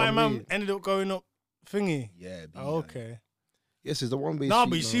 only is could go that up why one man way. ended up going up thingy? Yeah. Oh, okay. Yes, it's a one-way No, street.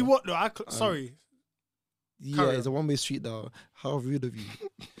 but you see now. what though? Sorry, Yeah, Carry it's a one-way street now. How rude of you.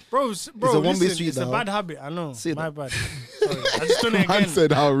 bro. a one-way Listen, street it's a now. bad habit. I know. Say My that. bad. Sorry, I just done it Man again.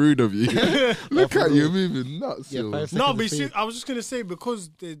 said how rude of you. Look for at you real. moving nuts. Yeah, yo. 5 No, seconds but you of see, fame. I was just gonna say because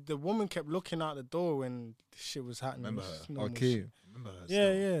the woman kept looking out the door when shit was happening. Remember It's her? normal Okay. shit. Remember her?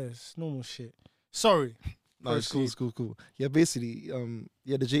 Yeah, yeah, it's normal shit. Sorry. No, it's cool, Proceed. cool. Yeah, basically,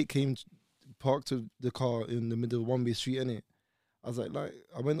 the Jake came, parked to the car in the middle of one-way street, innit? I was like,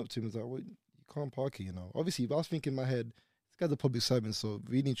 I went up to him, I was like, well, you can't park here, you know? Obviously, but I was thinking in my head, this guy's a public servant, so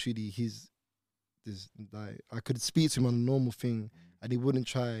really, truly, he's this, like, I could speak to him on a normal thing, and he wouldn't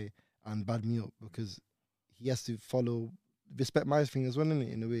try and bad me up, because he has to respect my thing as well,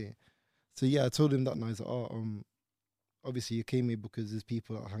 innit, in a way. So yeah, I told him that night, I was like, obviously, you came here because there's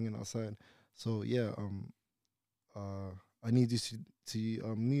people that are hanging outside. So yeah, I need you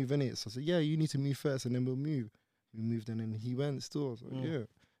to move in it. So I said, yeah, you need to move first, and then we'll move. We moved, and then he went still. So yeah,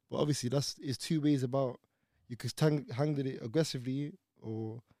 but obviously it's two ways about. You could handle it aggressively,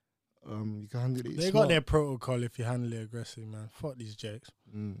 or you can handle it. They smart. got their protocol if you handle it aggressive, man. Fuck these jakes.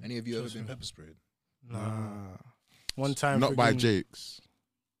 Any of you ever Trust been me. pepper sprayed? Nah. One time, Not by friggin- Jakes.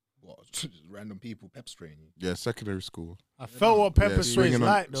 What? Just random people pepper spraying you? Yeah, secondary school. I felt what pepper Yeah, spray is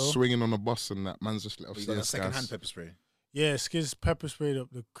like, though. swinging on a bus and that man's just let off Oh, you got a CS second gas. hand pepper spray? Yeah, Skiz pepper sprayed up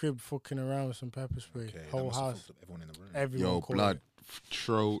the crib, fucking around with some pepper spray. Okay, that Whole must have house, fucked up everyone in the room. everyone Yo, caught blood, it.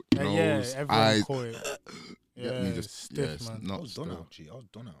 throat, Yeah, nose, everyone eyes. caught it. Yeah, Get me it's just stiff, yes, man. I not was done still. out, G. I was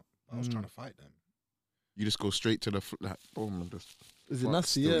done out. I was trying to fight them. You just go straight to the like boom and just. Is it fuck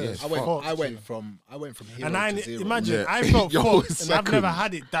nasty? still, Yeah. it's I went. fucked. I went from hero And I to zero. imagine Yeah. I felt Yo, fucked, and I've never seconds.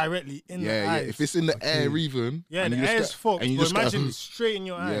 had it directly in the Yeah, eyes. if it's in the air even. yeah, and the you just air's get- fucked. and you But just go, imagine it's straight in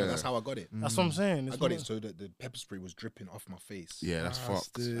your eyes. Yeah. That's how I got it. That's what I'm saying. I It's got not- it so that the pepper spray was dripping off my face. Yeah, that's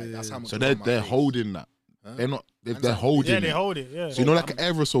fucked. Like, that's how much. So was on my they're face. holding that. Huh? They're not. Hands They're out. holding Yeah, it. they hold it. Yeah. So you know, like an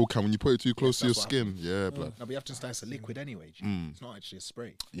aerosol can when you put it too close to your that's what skin. Yeah, blood. No, but you have to understand it's a liquid anyway. G. Mm. It's not actually a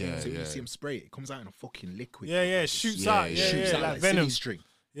spray. Yeah, So when yeah. you see them spray it, it comes out in a fucking liquid. Yeah, yeah, it Like, shoots Yeah, out. yeah. Yeah, shoots yeah, out like like venom. silly string.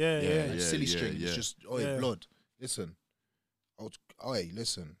 Yeah, Yeah, yeah. Like yeah. silly string. It's just Yeah. blood. Listen,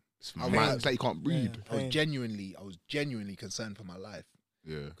 listen. It's I mad. was- It's like you can't breathe. I was Pain. genuinely concerned for my life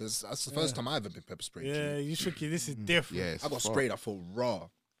Yeah. because that's the first time I ever been pepper sprayed. G. Yeah, you tricky. This is different. Yeah. It's I got fucked. sprayed. I felt raw.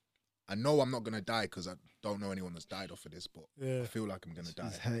 I know I'm not gonna die because I don't know anyone that's died off of this, but Yeah. I feel like I'm gonna die.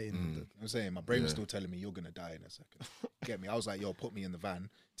 He's hurting. You know what I'm saying? My brain was Yeah. still telling me you're gonna die in a second. Get me? I was like, yo, put me in the van,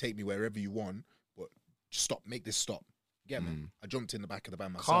 take me wherever you want, but stop, make this stop. Get me? I jumped in the back of the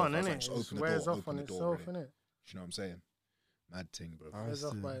van myself. Can't, I was innit? like, just It open the wears door, off open on the door. itself, innit? innit? You know what I'm saying? Mad thing, bro. Wears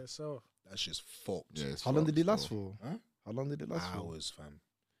off by itself. That's just fucked. Yeah, it's How long fucked, did it last bro. for? Huh? How long did it last for? Hours, fam.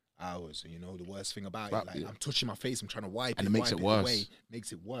 Hours. And you know the worst thing about But, it, like yeah. I'm touching my face, I'm trying to wipe And it, it makes wipe it worse. away,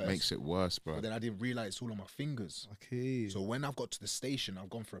 makes it worse. Makes it worse, bro. But then I didn't realize it's all on my fingers. Okay. So when I've got to the station, I've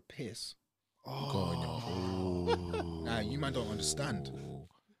gone for a piss. Oh. Nah, you man don't understand.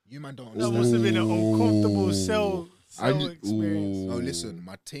 You man don't That understand. must have been an uncomfortable cell I- experience. No, Ooh. listen,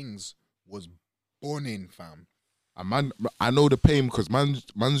 my tings was burning, fam. And man, I know the pain because man's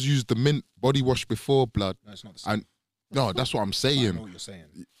used the mint body wash before, blood. No, it's not the same. And no, that's what I'm I know saying. what you're saying.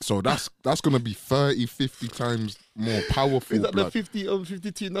 So that's gonna be 30, 50 times more powerful, Is that the blood.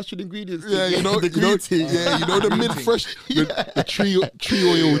 52 natural ingredients? Yeah, thing? you know, the you know, green tea. yeah, you know the Green mint tea. fresh, the tree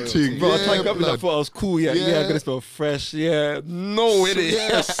oil thing. Bro, I yeah, tried to grab it. I blood. thought I was cool. Yeah, Yeah. I'm gonna smell fresh. Yeah, no, it is.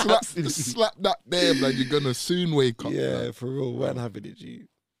 Yeah, slap that there, man. You're gonna soon wake up. Yeah, blood. for real. We're having it, G.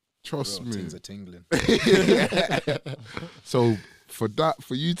 Trust Bro, me. tings are tingling. So for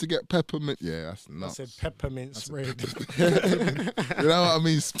you to get peppermint, yeah, that's I nuts. said peppermint spray. You know what I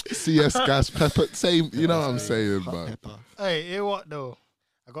mean? CS gas, pepper, same. You know what I'm saying, Hot man. pepper. Hey, hear what though?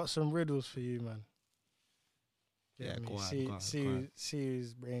 I got some riddles for you, man. Yeah, Get me? go on, See, go on, see, go on. see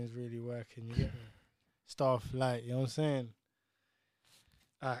whose brain's really working. You get me? Stuff like, you know what I'm saying?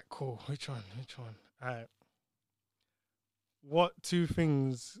 Alright, cool. Which one? Alright. What two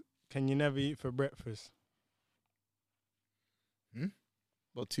things can you never eat for breakfast?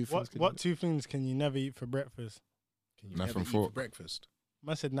 About two things. What two things can you never eat for breakfast? Can you Knife never and eat fork. for breakfast?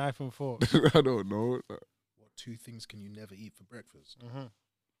 I said knife and fork. I don't know. What two things can you never eat for breakfast?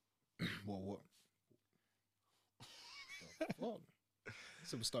 Mm-hmm. What? The fuck?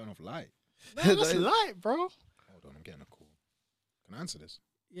 So we're starting off light. That's light, bro. Hold on, I'm getting a call. Can I answer this?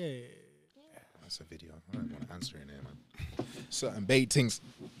 Yeah. That's a video. I don't want to answer in there, man. Certain bait things.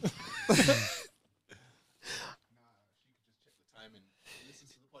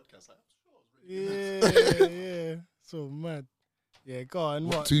 Yeah. So mad. Yeah, go on.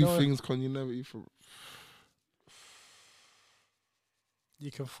 What? Two No, things can you never eat for?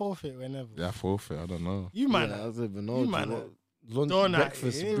 you can forfeit whenever. Yeah, forfeit. I don't know. You man. Yeah, I don't even know. You man. Lunch, Don't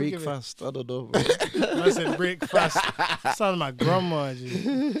breakfast, give it- breakfast. I don't know. Bro. I said breakfast. Sounds like my grandma.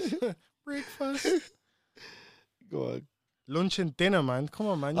 G. Breakfast. Go on. Lunch and dinner, man. Come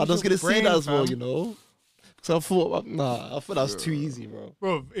on, man. I was Use your gonna say brain, that as well, fam. you know. So I thought that was too easy, bro.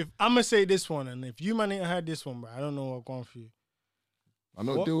 Bro, if I'm gonna say this one, and if you man ain't heard this one, bro, I don't know what's going for you. I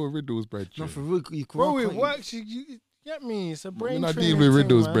don't What? deal with riddles, bread. No, for real, you Bro, it can't- works. You get me? It's a brain. When I training deal with thing,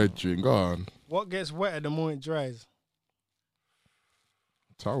 riddles, man. bread. Go on. What gets wetter the more it dries?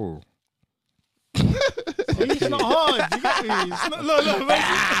 Towel. It's not hard. You get me? It's not, look, man.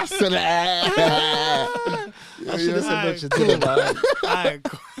 I should have said Alright, lunch and dinner, man. Alright,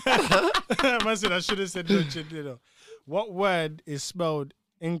 cool. Man said I should have said lunch and dinner. What word is spelled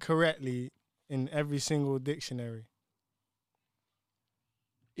incorrectly in every single dictionary?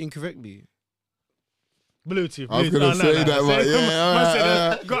 Incorrectly. Bluetooth. I was gonna say that, but yeah, Man said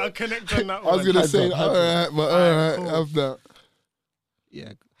alright. got to connect on that I was one. gonna Hands say, up, hands up. alright, but Alright, alright, cool. have that.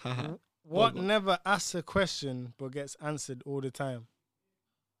 Yeah. Haha. What never asks a question but gets answered all the time?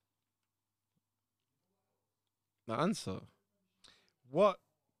 The answer. What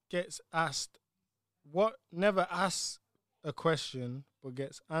never asks a question but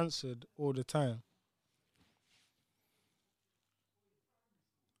gets answered all the time?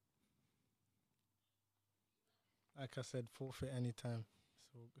 Like I said, forfeit anytime.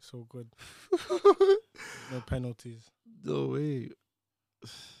 So it's all good. No penalties. No way.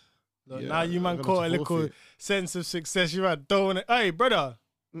 Look, Yeah, now you I'm man gonna caught a have to little forfeit. sense of success. You had don't. Hey, brother.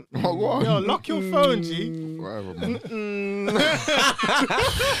 Oh, go on. Yo, lock your phone, G. Whatever, man.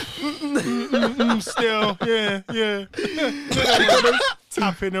 Still, yeah.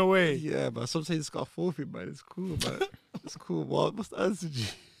 Tapping away. Yeah, but sometimes it's got forfeit, man. It's cool, man. It's cool. What's the answer, G?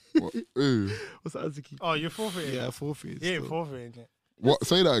 What? Ooh. What's the answer, Keith? Oh, you're forfeiting. Yeah, forfeit. Yeah, still. forfeiting it. What?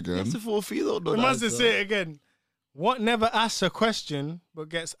 Say that You have again. to forfeit, you don't know We the must have answer. say it again. What never asks a question but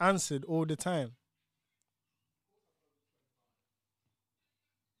gets answered all the time?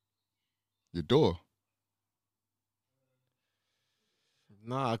 Your door.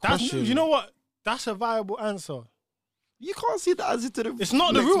 Nah, That's, question. you know what? That's a viable answer. You can't see the answer to the. It's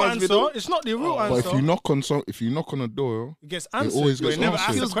not the next real man's answer. video. It's not the real But answer. if you knock on a door, It gets answered. always but gets it never answered.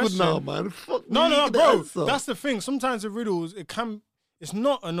 asks a Feels good question. now, man. Fuck No, me, no, give the bro. answer. That's the thing. Sometimes with riddles, it can. It's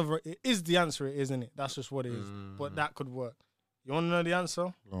not another. It is the answer. It isn't it? That's just what it is. But that could work. You want to know the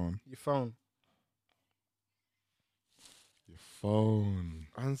answer? go on. Your phone. Your phone.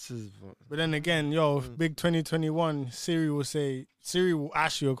 answers. But then again, yo, big 2021. Siri will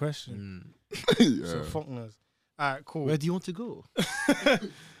ask you a question. Yeah. So fuck knows. All right, cool. Where do you want to go?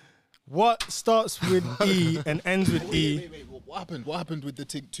 What starts with E and ends with E? Wait. What happened? What happened with the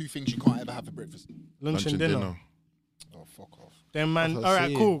two things you can't ever have for breakfast? Lunch and dinner. Oh, fuck off. Then man, That's all what I'm right,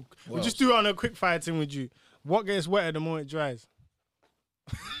 saying. cool. What We'll just else? do it on a quick fire thing with you. What gets wetter the more it dries?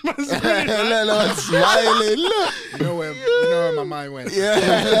 Look, smiling. Look. You know where my mind went.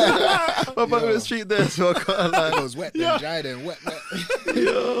 Yeah. My Yo. went straight there, so I can't lie. It was wet then, dry then, wet.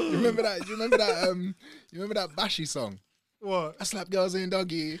 You remember that? You remember that Bashy song? What? I slap girls in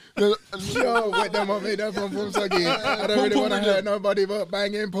doggy. Yo, wet them up, made them pum pum soggy. I don't really wanna hurt nobody but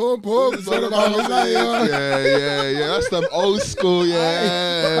banging pum pum. So the man was like, yo. Yeah. That's them old school,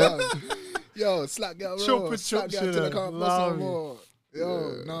 yeah. Yo, slap girl, Chop roll. it, Slap chop girl shit till I up. can't bust Love no it. more.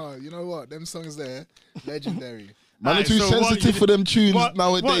 Yo, no, you know what? Them songs there, legendary. Man, are Alright, too so what sensitive you- for them tunes What-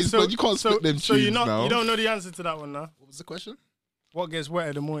 nowadays, so- but you can't split them so tunes you now. you don't know the answer to that one now. What was the question? What gets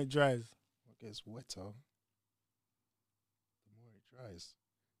wetter the more it dries? What gets wetter the more it dries?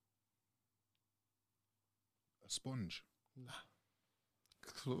 A sponge.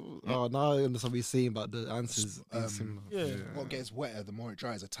 Oh, now I understand what you're saying about the answers being Um, similar. yeah. What gets wetter the more it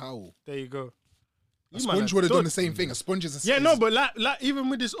dries? A towel. There you go. A You man sponge are would have done done. the same thing. A sponge is a Yeah, no, but like even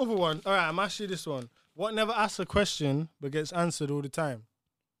with this other one, all right, I'm asking you this one. What never asks a question but gets answered all the time?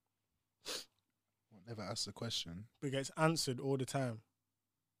 never asked the question. But gets answered all the time.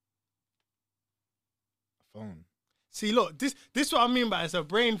 A phone. See, look, this what I mean by it's a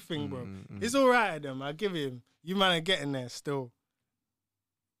brain thing, bro. It's all right at them. I give him. You man are getting there still.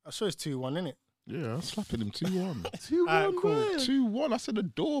 I'm sure it's 2-1, innit? Yeah, I'm slapping him 2-1. 2-1, Alright, cool. man. 2-1. I said the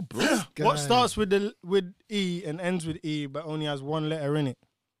door, bro. What starts with E and ends with E but only has one letter in it?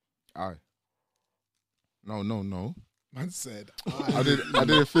 Aye. No. Man said, I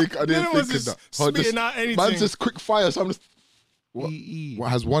didn't think of that. Spitting out anything. Man, just quick fire. So I'm just. What? E. What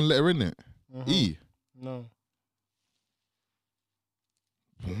has one letter in it? E. No.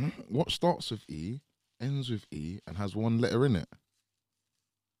 What starts with E, ends with E, and has one letter in it?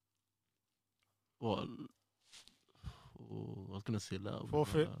 What? Oh, I was gonna say that.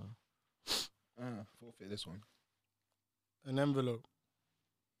 Forfeit. Forfeit this one. An envelope.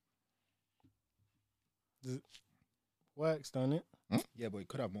 Works, don't it? Yeah, but it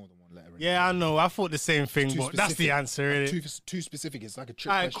could have more than one letter in it. Yeah, I know. I thought the same thing, Too but that's the specific. answer, innit? Too specific. It's like a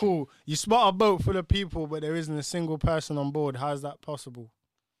trick Alright, question. cool. You spot a boat full of people, but there isn't a single person on board. How is that possible?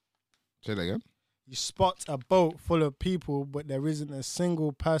 Say that again. You spot a boat full of people, but there isn't a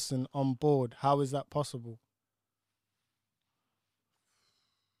single person on board. How is that possible?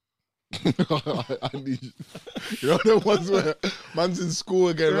 I need you know the ones where man's in school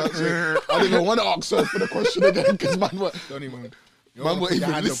again. Right? So I didn't even want to ask her for the question again because man were Don't even. Man were even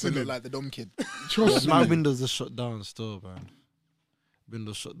listening. Like the dumb kid. Trust My me. windows are shut down still, man.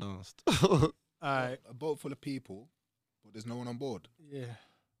 Windows shut down still. Alright, A boat full of people, but there's no one on board. yeah.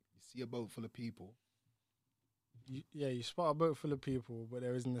 You see a boat full of people. You spot a boat full of people, but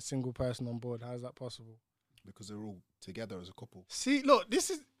there isn't a single person on board. How is that possible? Because they're all together as a couple. See, look, this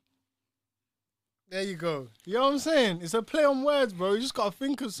is. There you go. You know what I'm saying? It's a play on words, bro. You just gotta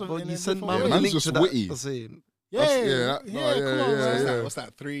think of something. But in you a sent different my way. man's link just to that. witty. I'm saying. Yeah, That's- yeah, no, yeah, come on, yeah, man. yeah. What's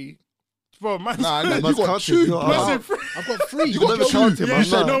that? 3? Bro, man. Nah, Man's you got counted, two. yo. Nah. I've got 3. You got never counted, two. man. You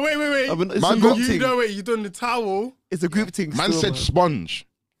said, Nah. no, wait. It's Man a got- group thing. You done the towel. It's a group thing. Man still, said sponge.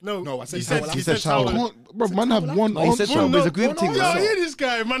 No, I said he said, towel. he He said said towel. towel. Can't, bro, man have one No, he said answer. towel, but it's a No, group thing. Yo, man. hear this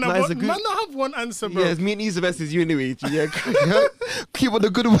guy, man. Nah, it's a group- Man, I have one answer, bro. Yeah, it's me and Isa versus you anyway. Yeah, keep on the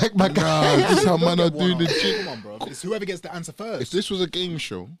good work, my Nah, guy. this is how man are Get one doing the answer. shit. Come on, bro. It's whoever gets the answer first. If this was a game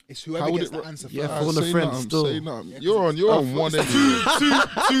show, It's how whoever would gets it the answer Yeah, first. for all the say friends nothing, still. say nothing. You're on one every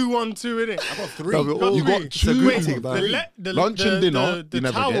 2-1-2, innit? I got 3. No, but all- You got Three. It's a two. group Wait, thing, man. Lunch and dinner, The you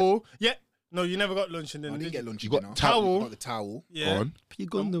never get. towel. Yeah. No, you never got lunch and I dinner. didn't Did get you? lunch You and got dinner. towel. I got the towel, Yeah. on. You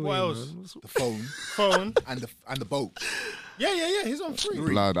gone the What way, else? man. the phone, Phone. and the boat. Yeah. He's on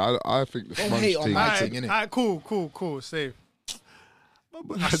 3. Lad, I think the Don't sponge hate on thing. my Alright, thing, innit? alright, cool. Safe.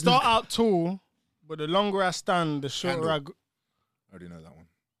 I start out tall, but the longer I stand, the shorter I go. I already know that one.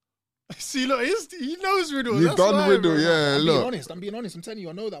 See, look, he knows riddles. You've that's done why, riddle, bro. yeah. I'm Look, being honest. I'm telling you,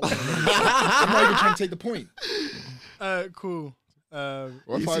 I know that one. I'm not even trying to take the point. Cool.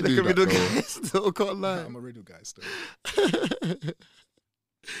 what if You I see do the middle that? guy Though? still can't lie. I'm a riddle guy still.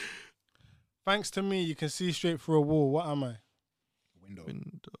 Thanks to me, you can see straight through a wall. What am I? Window.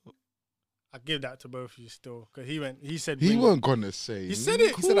 I give that to both of you still, because he said He window. weren't gonna say. He said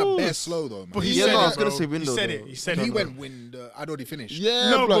it. He said that bare slow though, man. But he Yeah, said no, it, I was gonna bro. say window, He said though. it. He said He it. went wind. I'd already finished. Yeah,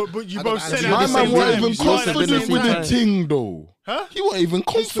 No, blood. but you I both got said it answer. at My the man same wasn't time. even You started at the confident same with the time. ting though. Huh? He wasn't even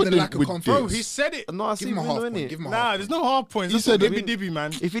Just for the lack confident of with confidence. Bro, this. he said it. No, I Give see him a half window, point. innit? Give him a Nah, half there's point. no half points. He That's said what it- dibby dibby,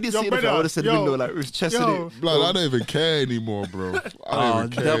 man. If he didn't Yo, see anything, I brother, would have said yo, window like with his chest in yo. it. Blood, I don't even care anymore, bro. I don't Oh, even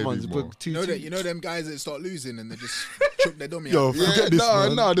care that one's anymore. book 2. You know them guys that start losing and they just chuck their dummy Yo, out. forget Yeah, this, nah,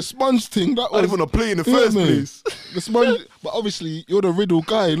 man. nah, the sponge thing. That I didn't was want to play in the Yeah, first man. place. the sponge. But obviously, you're the riddle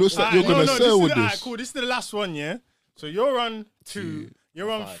guy. It looks like Alright, you're gonna no, sell this with is, this. alright, cool. This is the last one, yeah? So you're on 2, you're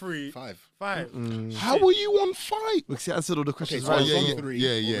on 3. 5. 5. How are you on 5? Look, see, I answered all the questions so Oh I right. was yeah, on yeah, 3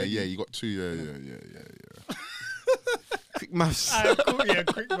 yeah. already. You got 2. Yeah. Quick maths. Alright, cool. Yeah,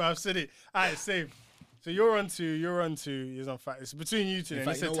 quick math, said it. Alright, safe. So you're on 2, you're on 2, he's on 5. It's between you two, In then.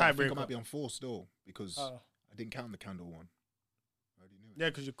 fact, It's you a know what? I think I tiebreaker. might be on 4 still because Oh. I didn't count the candle one. I already knew it. Yeah,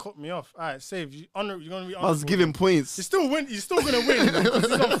 because you cut me off. Alright, safe. You're going to be I was honourable. giving points. You still win. You're still going to win. Because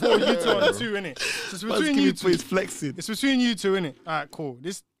he's on 4, you two on 2, innit? So it's I was between giving you two. points flexing. It's between you two, innit? Alright, cool.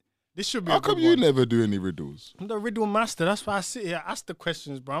 This should be How a come good you one. never do any riddles? I'm the riddle master. That's why I sit here, ask the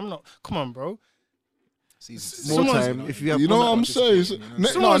questions, bro. I'm not. Come on, bro. More Someone's- time. If you have You know one what I'm saying?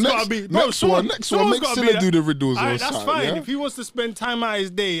 Someone's gotta be- bro, Next someone- one. Make someone's gotta be Silla that- do the riddles or Alright, that's something. fine. Yeah? If he wants to spend time out his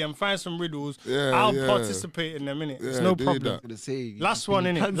day and find some riddles, Yeah, I'll yeah. participate in them, innit? It's Yeah, no do problem. that. gonna say, Last one,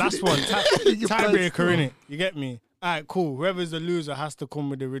 innit? Hands Last it. one. Your plans Tiebreaker, still. innit? You get me? Alright, cool. Whoever's the loser has to come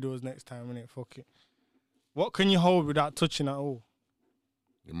with the riddles next time, innit? Fuck it. What can you hold without touching at all?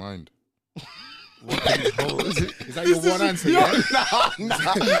 Your mind. Is that your one answer? Yeah? Is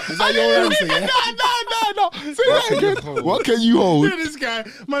that your answer? Yeah. No. Say that again. What can you hold? Look at this guy.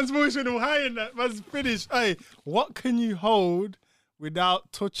 Man's voice went all high in that. Man's finished. Hey, what can you hold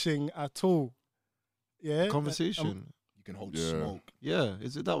without touching at all? Yeah. Conversation. You can hold Yeah. smoke. Yeah,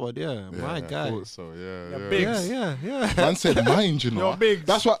 is it that one? Yeah, my I guy. thought so, yeah. big. Yeah. Man said mind, you know. You're big.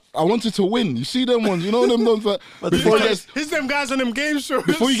 That's what I wanted to win. You see them ones, you know them ones that before he gets, He's them guys on them game shows.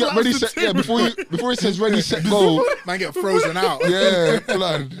 before you get ready, set, yeah, before it says ready, set, go. Man get frozen out. Yeah,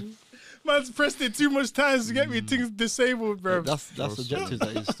 blood. Man's pressed it too much times to get me things disabled, bro. That's objectives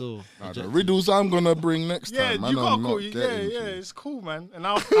that is still. Nah, the riddles I'm gonna bring next Yeah, time, man. you I'm gotta not call. Yeah, getting yeah, to. it's cool, man. And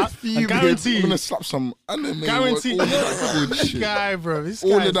I guarantee. I'm gonna slap some anime. Guarantee. All of that good This shit. guy, bro. This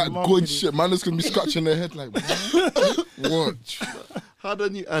All guy of that good shit. Man is gonna be scratching their head like, watch. How the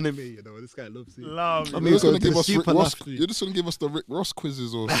new anime, you know, this guy loves it. Love. I You're mean, just gonna go to give the us Rick Super Ross. Lasky. You're just gonna give us the Rick Ross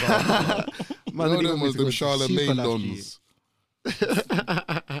quizzes or something. Man, You they know got them me was to them go to Charlemagne Super Lasky. dons.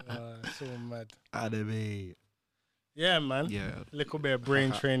 So mad. Anime. Yeah, man. Yeah. Little bit of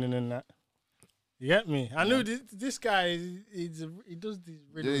brain training and that. You get me? I knew this guy. He does these.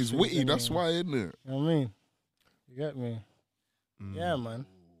 Yeah, riddle he's things witty. That's anyway. why, isn't it? You know what I mean? You get me? Yeah, man.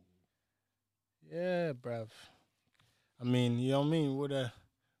 Yeah, bruv. I mean, you know what I mean?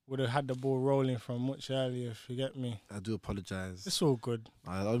 Would have had the ball rolling from much earlier, if you get me. I do apologize. It's all good.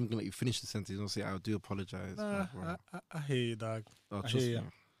 I'm gonna let you finish the sentence. Don't say I do apologize. Nah, I hear you, dog. Oh, I trust hear me. you.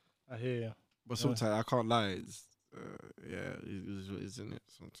 I hear you. But sometimes I can't lie. It's, isn't it?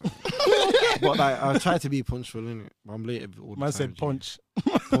 Sometimes. But like, I try to be punctual, innit? But I'm late all the Man time. said G. punch.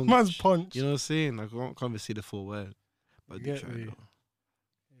 Punch. Man's punch. You know what I'm saying? I can't even see the full word. But I do Get try me.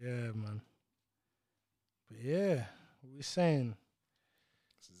 though. Yeah, man. But yeah, what we saying?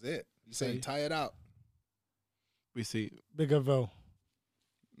 This is it. You saying tired out? We see. Bigger Vel.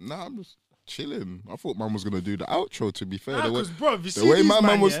 Nah, I'm just chilling. I thought man was gonna do the outro. To be fair, Nah, the way, because, bro, you see the way these my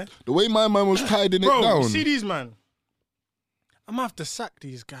man was, yeah? the way my man was tidying Bro, it down. you see these, man? I'm gonna have to sack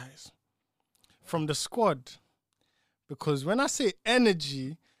these guys from the squad. Because when I say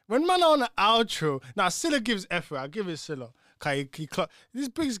energy, when man on the outro, now Silla gives effort, I give it Silla. This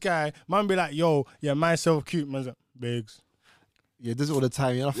Biggs guy, man be like, yo, yeah, myself cute, man's like, Biggs. Yeah, this is all the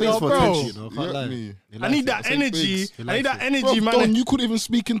time. You know, I think Yo, it's for bro. attention. You know, I can't Get lie. me. He I likes need it. that Say energy. Biggs. He I need likes that it. energy, Bro, man. Don, you couldn't even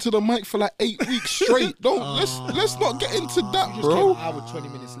speak into the mic for like 8 weeks straight. Don't let's not get into that, bro. hour 20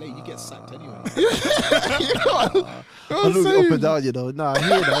 minutes late. You get sacked anyway. I look up and down, you know. Nah, I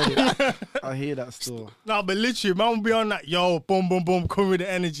hear that. innit? I hear that still. No, but literally, man will be on that, yo, boom, boom, boom, come with the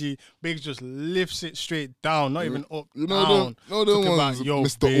energy. Biggs just lifts it straight down, not even up, You know down. them, no Talk them about, ones. yo,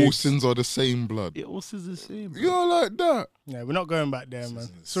 Mr. Biggs. Olsen's are the same blood. It also is the same. You know, like that. Yeah, we're not going back there, man.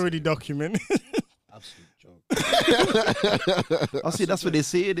 It's already documented. Absolute joke. I see. That's what they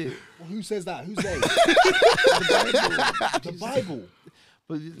say, innit? Well, who says that? Who's they? The Bible.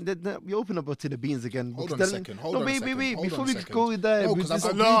 But we open up to the beans again. Hold on Because a then- second. Hold no, on a wait, second. wait. Hold Before on we a second. go with that, No, we 'cause I've just-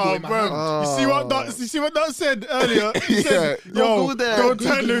 got Google No, in my bro. hand. You see what that said earlier? He said, Yeah. yo, Don't go there.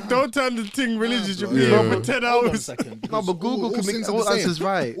 don't turn the thing religious. You'll be bro. here for 10 Hold on a hours. second. No, but Google can make sins are all the same. answers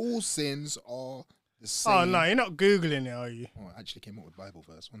right. All sins are the same. Oh, no, you're not Googling it, are you? Oh, I actually came up with Bible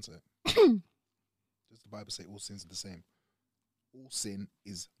verse. One sec. Does the Bible say all sins are the same? All sin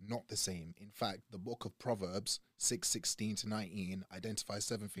is not the same. In fact, the book of Proverbs 6:16-19 identifies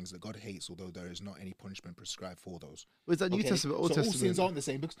 7 things that God hates, although there is not any punishment prescribed for those. Was that New Okay? Testament, Old so Testament? all sins aren't the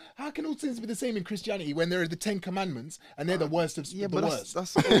same. Because how can all sins be the same in Christianity when there are the 10 commandments and they're the worst of Yeah, the but worst?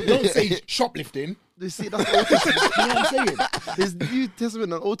 that's You don't say shoplifting. You see, that's Old Testament. You know what I'm saying? There's New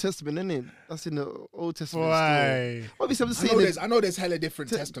Testament and Old Testament, isn't it? That's in the Old Testament. Why? Still. Obviously, I'm just I saying. know there's hella different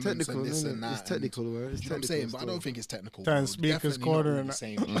testaments technical, and this innit? and that. It's technical, and, man. It's do you know what I'm technical saying? But I still. don't think it's technical. Turn bro. speakers Definitely not corner all and the that.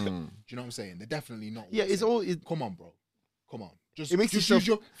 same. Do you know what I'm saying? They're definitely not. Yeah, it's all. Come on, bro. Come on. Just, It makes just yourself- use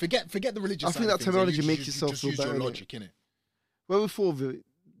your forget the religious. I think side of that things and terminology use- makes just yourself feel use better, your innit? logic, innit? Well, before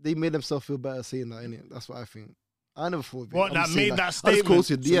they made themselves feel better saying that, innit? That's what I think. I never thought of it. What, I'm that just saying made that I just statement?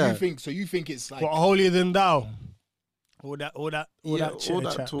 quoted, So yeah. you think it's like What, holier than thou? All that all chat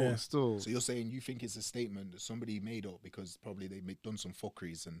that talk there. still. so you're saying you think it's a statement that somebody made up because probably they done some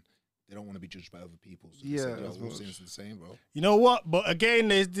fuckeries and they don't want to be judged by other people. So they Yeah, say, as all much. sins are the same, bro. You know what? But again,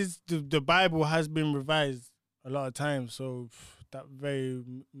 there's this. The Bible has been revised a lot of times, so that very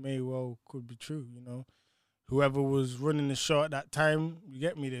may well could be true. You know, whoever was running the show at that time, you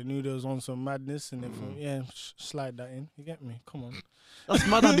get me? They knew they was on some madness, and they slide that in. You get me? Come on, That's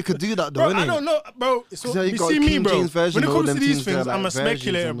mad how they could do that, though, bro. innit? I don't know, bro. It's all, So you you got see me, King bro. James version, When it all comes to them these things, they're things, like I'm a versions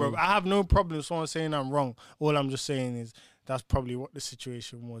speculator, and bro. all. I have no problem with someone saying I'm wrong. All I'm just saying is that's probably what the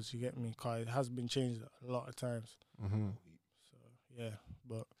situation was. You get me? Cause it has been changed a lot of times. So yeah,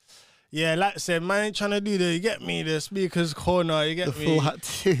 but yeah, like I said, man ain't trying to do the, you get me, the speaker's corner, you get The me, full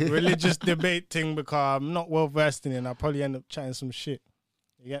hat. religious debate thing, because I'm not well versed in it and I'll probably end up chatting some shit.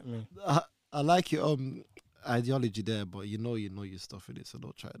 You get me? I like your ideology there, but you know your stuff in it, so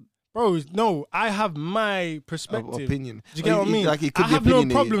don't try. Bro, no, I have my perspective. Opinion. Do you get what I mean? Like, it could I be have no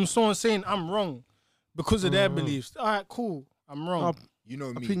opinionated. problem someone saying I'm wrong because of their beliefs. All right, cool. I'm wrong. You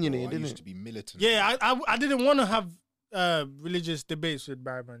know me, Opinionated, bro, I innit? used to be militant. Yeah, I didn't want to have religious debates with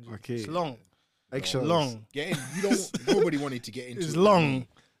Barry Banji. Okay. It's long. Extra Long. Nobody wanted to get into It's it long. with me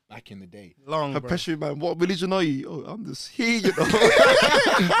back in the day. Long, Her bro. pressure, man. What religion are you? Oh, I'm just here, you know.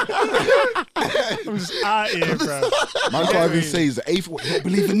 I'm just out here, bro. Man can't even say he's the eighth. What, you don't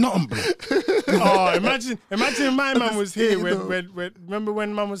believe in nothing, bro. Oh, imagine if my man was here when remember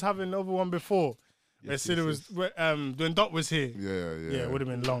when man was having another one before? Where Sid was when Dot was here. Yeah. Yeah, it would have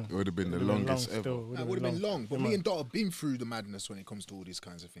been long. It would have been the Would've longest long ever. still, That would have been long. But me and Dot have been through the madness when it comes to all these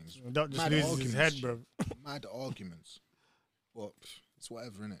kinds of things. Dot just Mad loses his head, arguments. bro. Mad arguments. But it's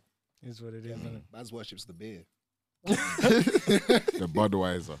whatever, innit? Is what it is, isn't it? Baz worships the beer. The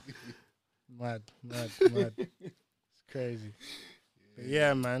Budweiser. Mad. It's crazy. But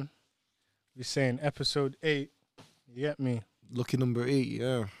yeah, man. We're saying episode 8. You get me? Lucky number 8,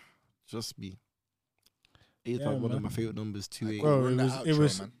 yeah. Just me. 8 Yeah, like one man. of my favorite numbers. 2 8. Bro, Run that it outro,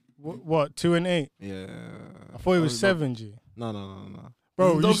 was man. what 2 and 8. Yeah. I thought it was 7, G. No.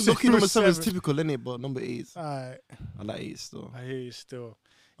 Bro, you said Lucky it number was 7 is 7. typical, innit? But number 8 is. Alright, I like 8 still. I hear you still.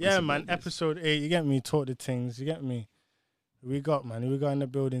 Yeah, man. Episode 8. You get me? Talk the things. You get me? Who we got, man? Who we got in the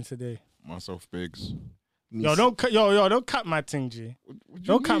building today? Myself, Biggs. Yo, don't cut my thing, G. What do you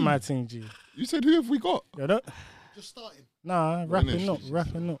Don't cut mean? my thing, G. You said who have we got? Yo, don't. Just starting. Nah, wrapping up. issues.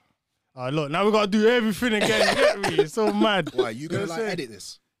 Look, now we gotta do everything again. You get me? It's so mad. Why, you gonna know what I'm saying? edit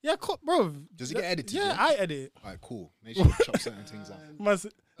this? Yeah, bro. Does it get edited? Yeah, I edit it. Alright, cool. Make sure you chop certain things out. Must-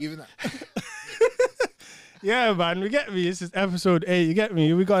 Even that. Yeah, man. You get me? This is episode 8. You get me?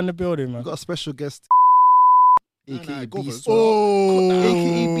 Who we got in the building, man? We got a special guest. AKA go for Beast. it. Oh,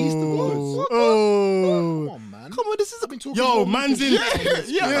 AKA Beast the Boys. Come oh. on, man. Come on, this is I've been talking Yo, about man's this in. shit.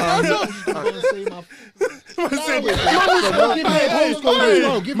 Yeah, Man said,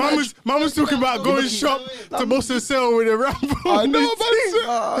 Man was talking about going shop to Boston Sale with a Rambo. I know,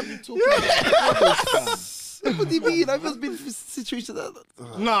 man. What do you mean? I've just been in situations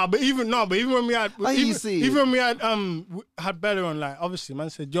that. Nah, but even when we had I hear you say it. even when we had Bella on, like obviously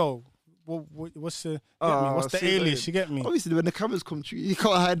man said, yo, what's the what's the see, alias? You get me? Obviously, when the cameras come through, you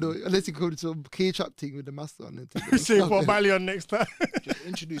can't hide it unless you go to some K-trap thing with the master on it. Say put Bally on next time. Just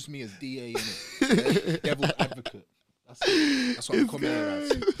introduce me as DA, innit? Yeah? Devil's advocate. That's what I'm coming here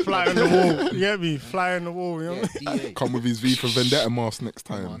as. Fly on the wall. You get me? Fly on the wall, you know? Yeah, DA. Come with his V for Vendetta mask next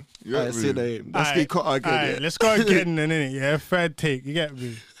Come time. on. You get I see me? that. Let's Aight, get caught again. aight, Yeah. let's go again then, innit? Yeah, third take. You get me?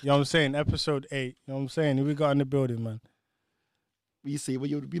 You know what I'm saying? Episode 8. You know what I'm saying? Who we got in the building, man? We say what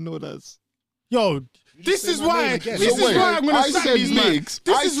you would be known as. Yo, this say is my why. name again. This So is why I'm gonna I sack said these man. Biggs.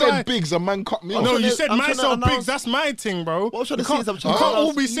 This I is said why. Biggs. A man cut me off. No, you said I'm trying to myself, announce- Biggs. That's my thing, bro. What I'm trying to You say can't- is I'm you trying to can't all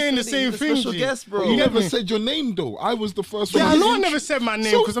announce be you saying the said same the thing, special G. guest, bro. You You get never me? said your name though. I was the first Yeah, one. I know I never said my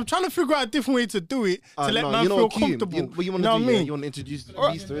name So- because I'm trying to figure out a different way to do it to let man you know feel what, Keem? comfortable. What you want know to do? what I Yeah, mean? you want to introduce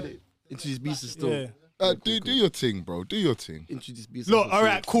Beast already? Introduce Beast still. Yeah. Do your thing, bro. Do your thing. Introduce Beast. Look, all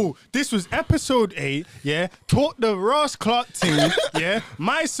right, cool. This was episode 8, yeah. Talk the Ross Clark team, yeah.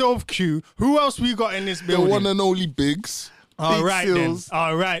 Myself, Q. Who else we got in this The building? one and only Biggs. All Big right then. Seals.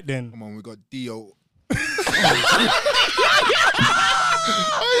 All right then. Come on, we got Dio.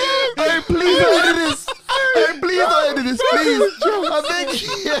 Hey, please don't edit this. Hey, please don't edit this, please. I beg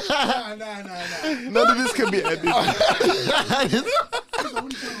you. None of this can be edited.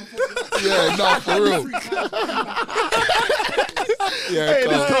 Yeah, nah, for real. Yeah, Hey,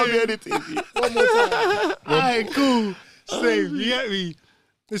 this come. can't be edited. All right, cool. Save. You get me?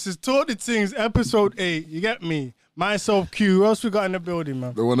 This is Talk the Things, episode 8. You get me? Myself, Q. Who else we got in the building,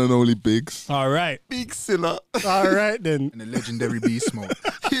 man? The one and only Biggs. All right. Big sinner. All right then. And the legendary Beast Smoke.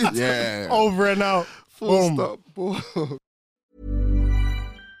 Yeah. Over and out. Full Boom. stop. Boom.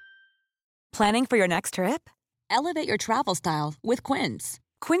 Planning for your next trip? Elevate your travel style with Quince.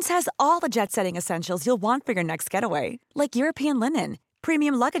 Quince has all the jet-setting essentials you'll want for your next getaway, like European linen,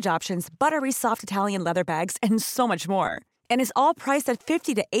 premium luggage options, buttery soft Italian leather bags, and so much more. And is all priced at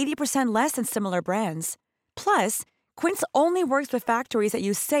 50 to 80% less than similar brands. Plus, Quince only works with factories that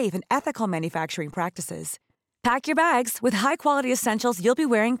use safe and ethical manufacturing practices. Pack your bags with high-quality essentials you'll be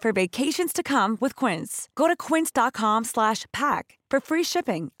wearing for vacations to come with Quince. Go to quince.com/pack for free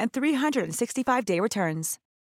shipping and 365-day returns.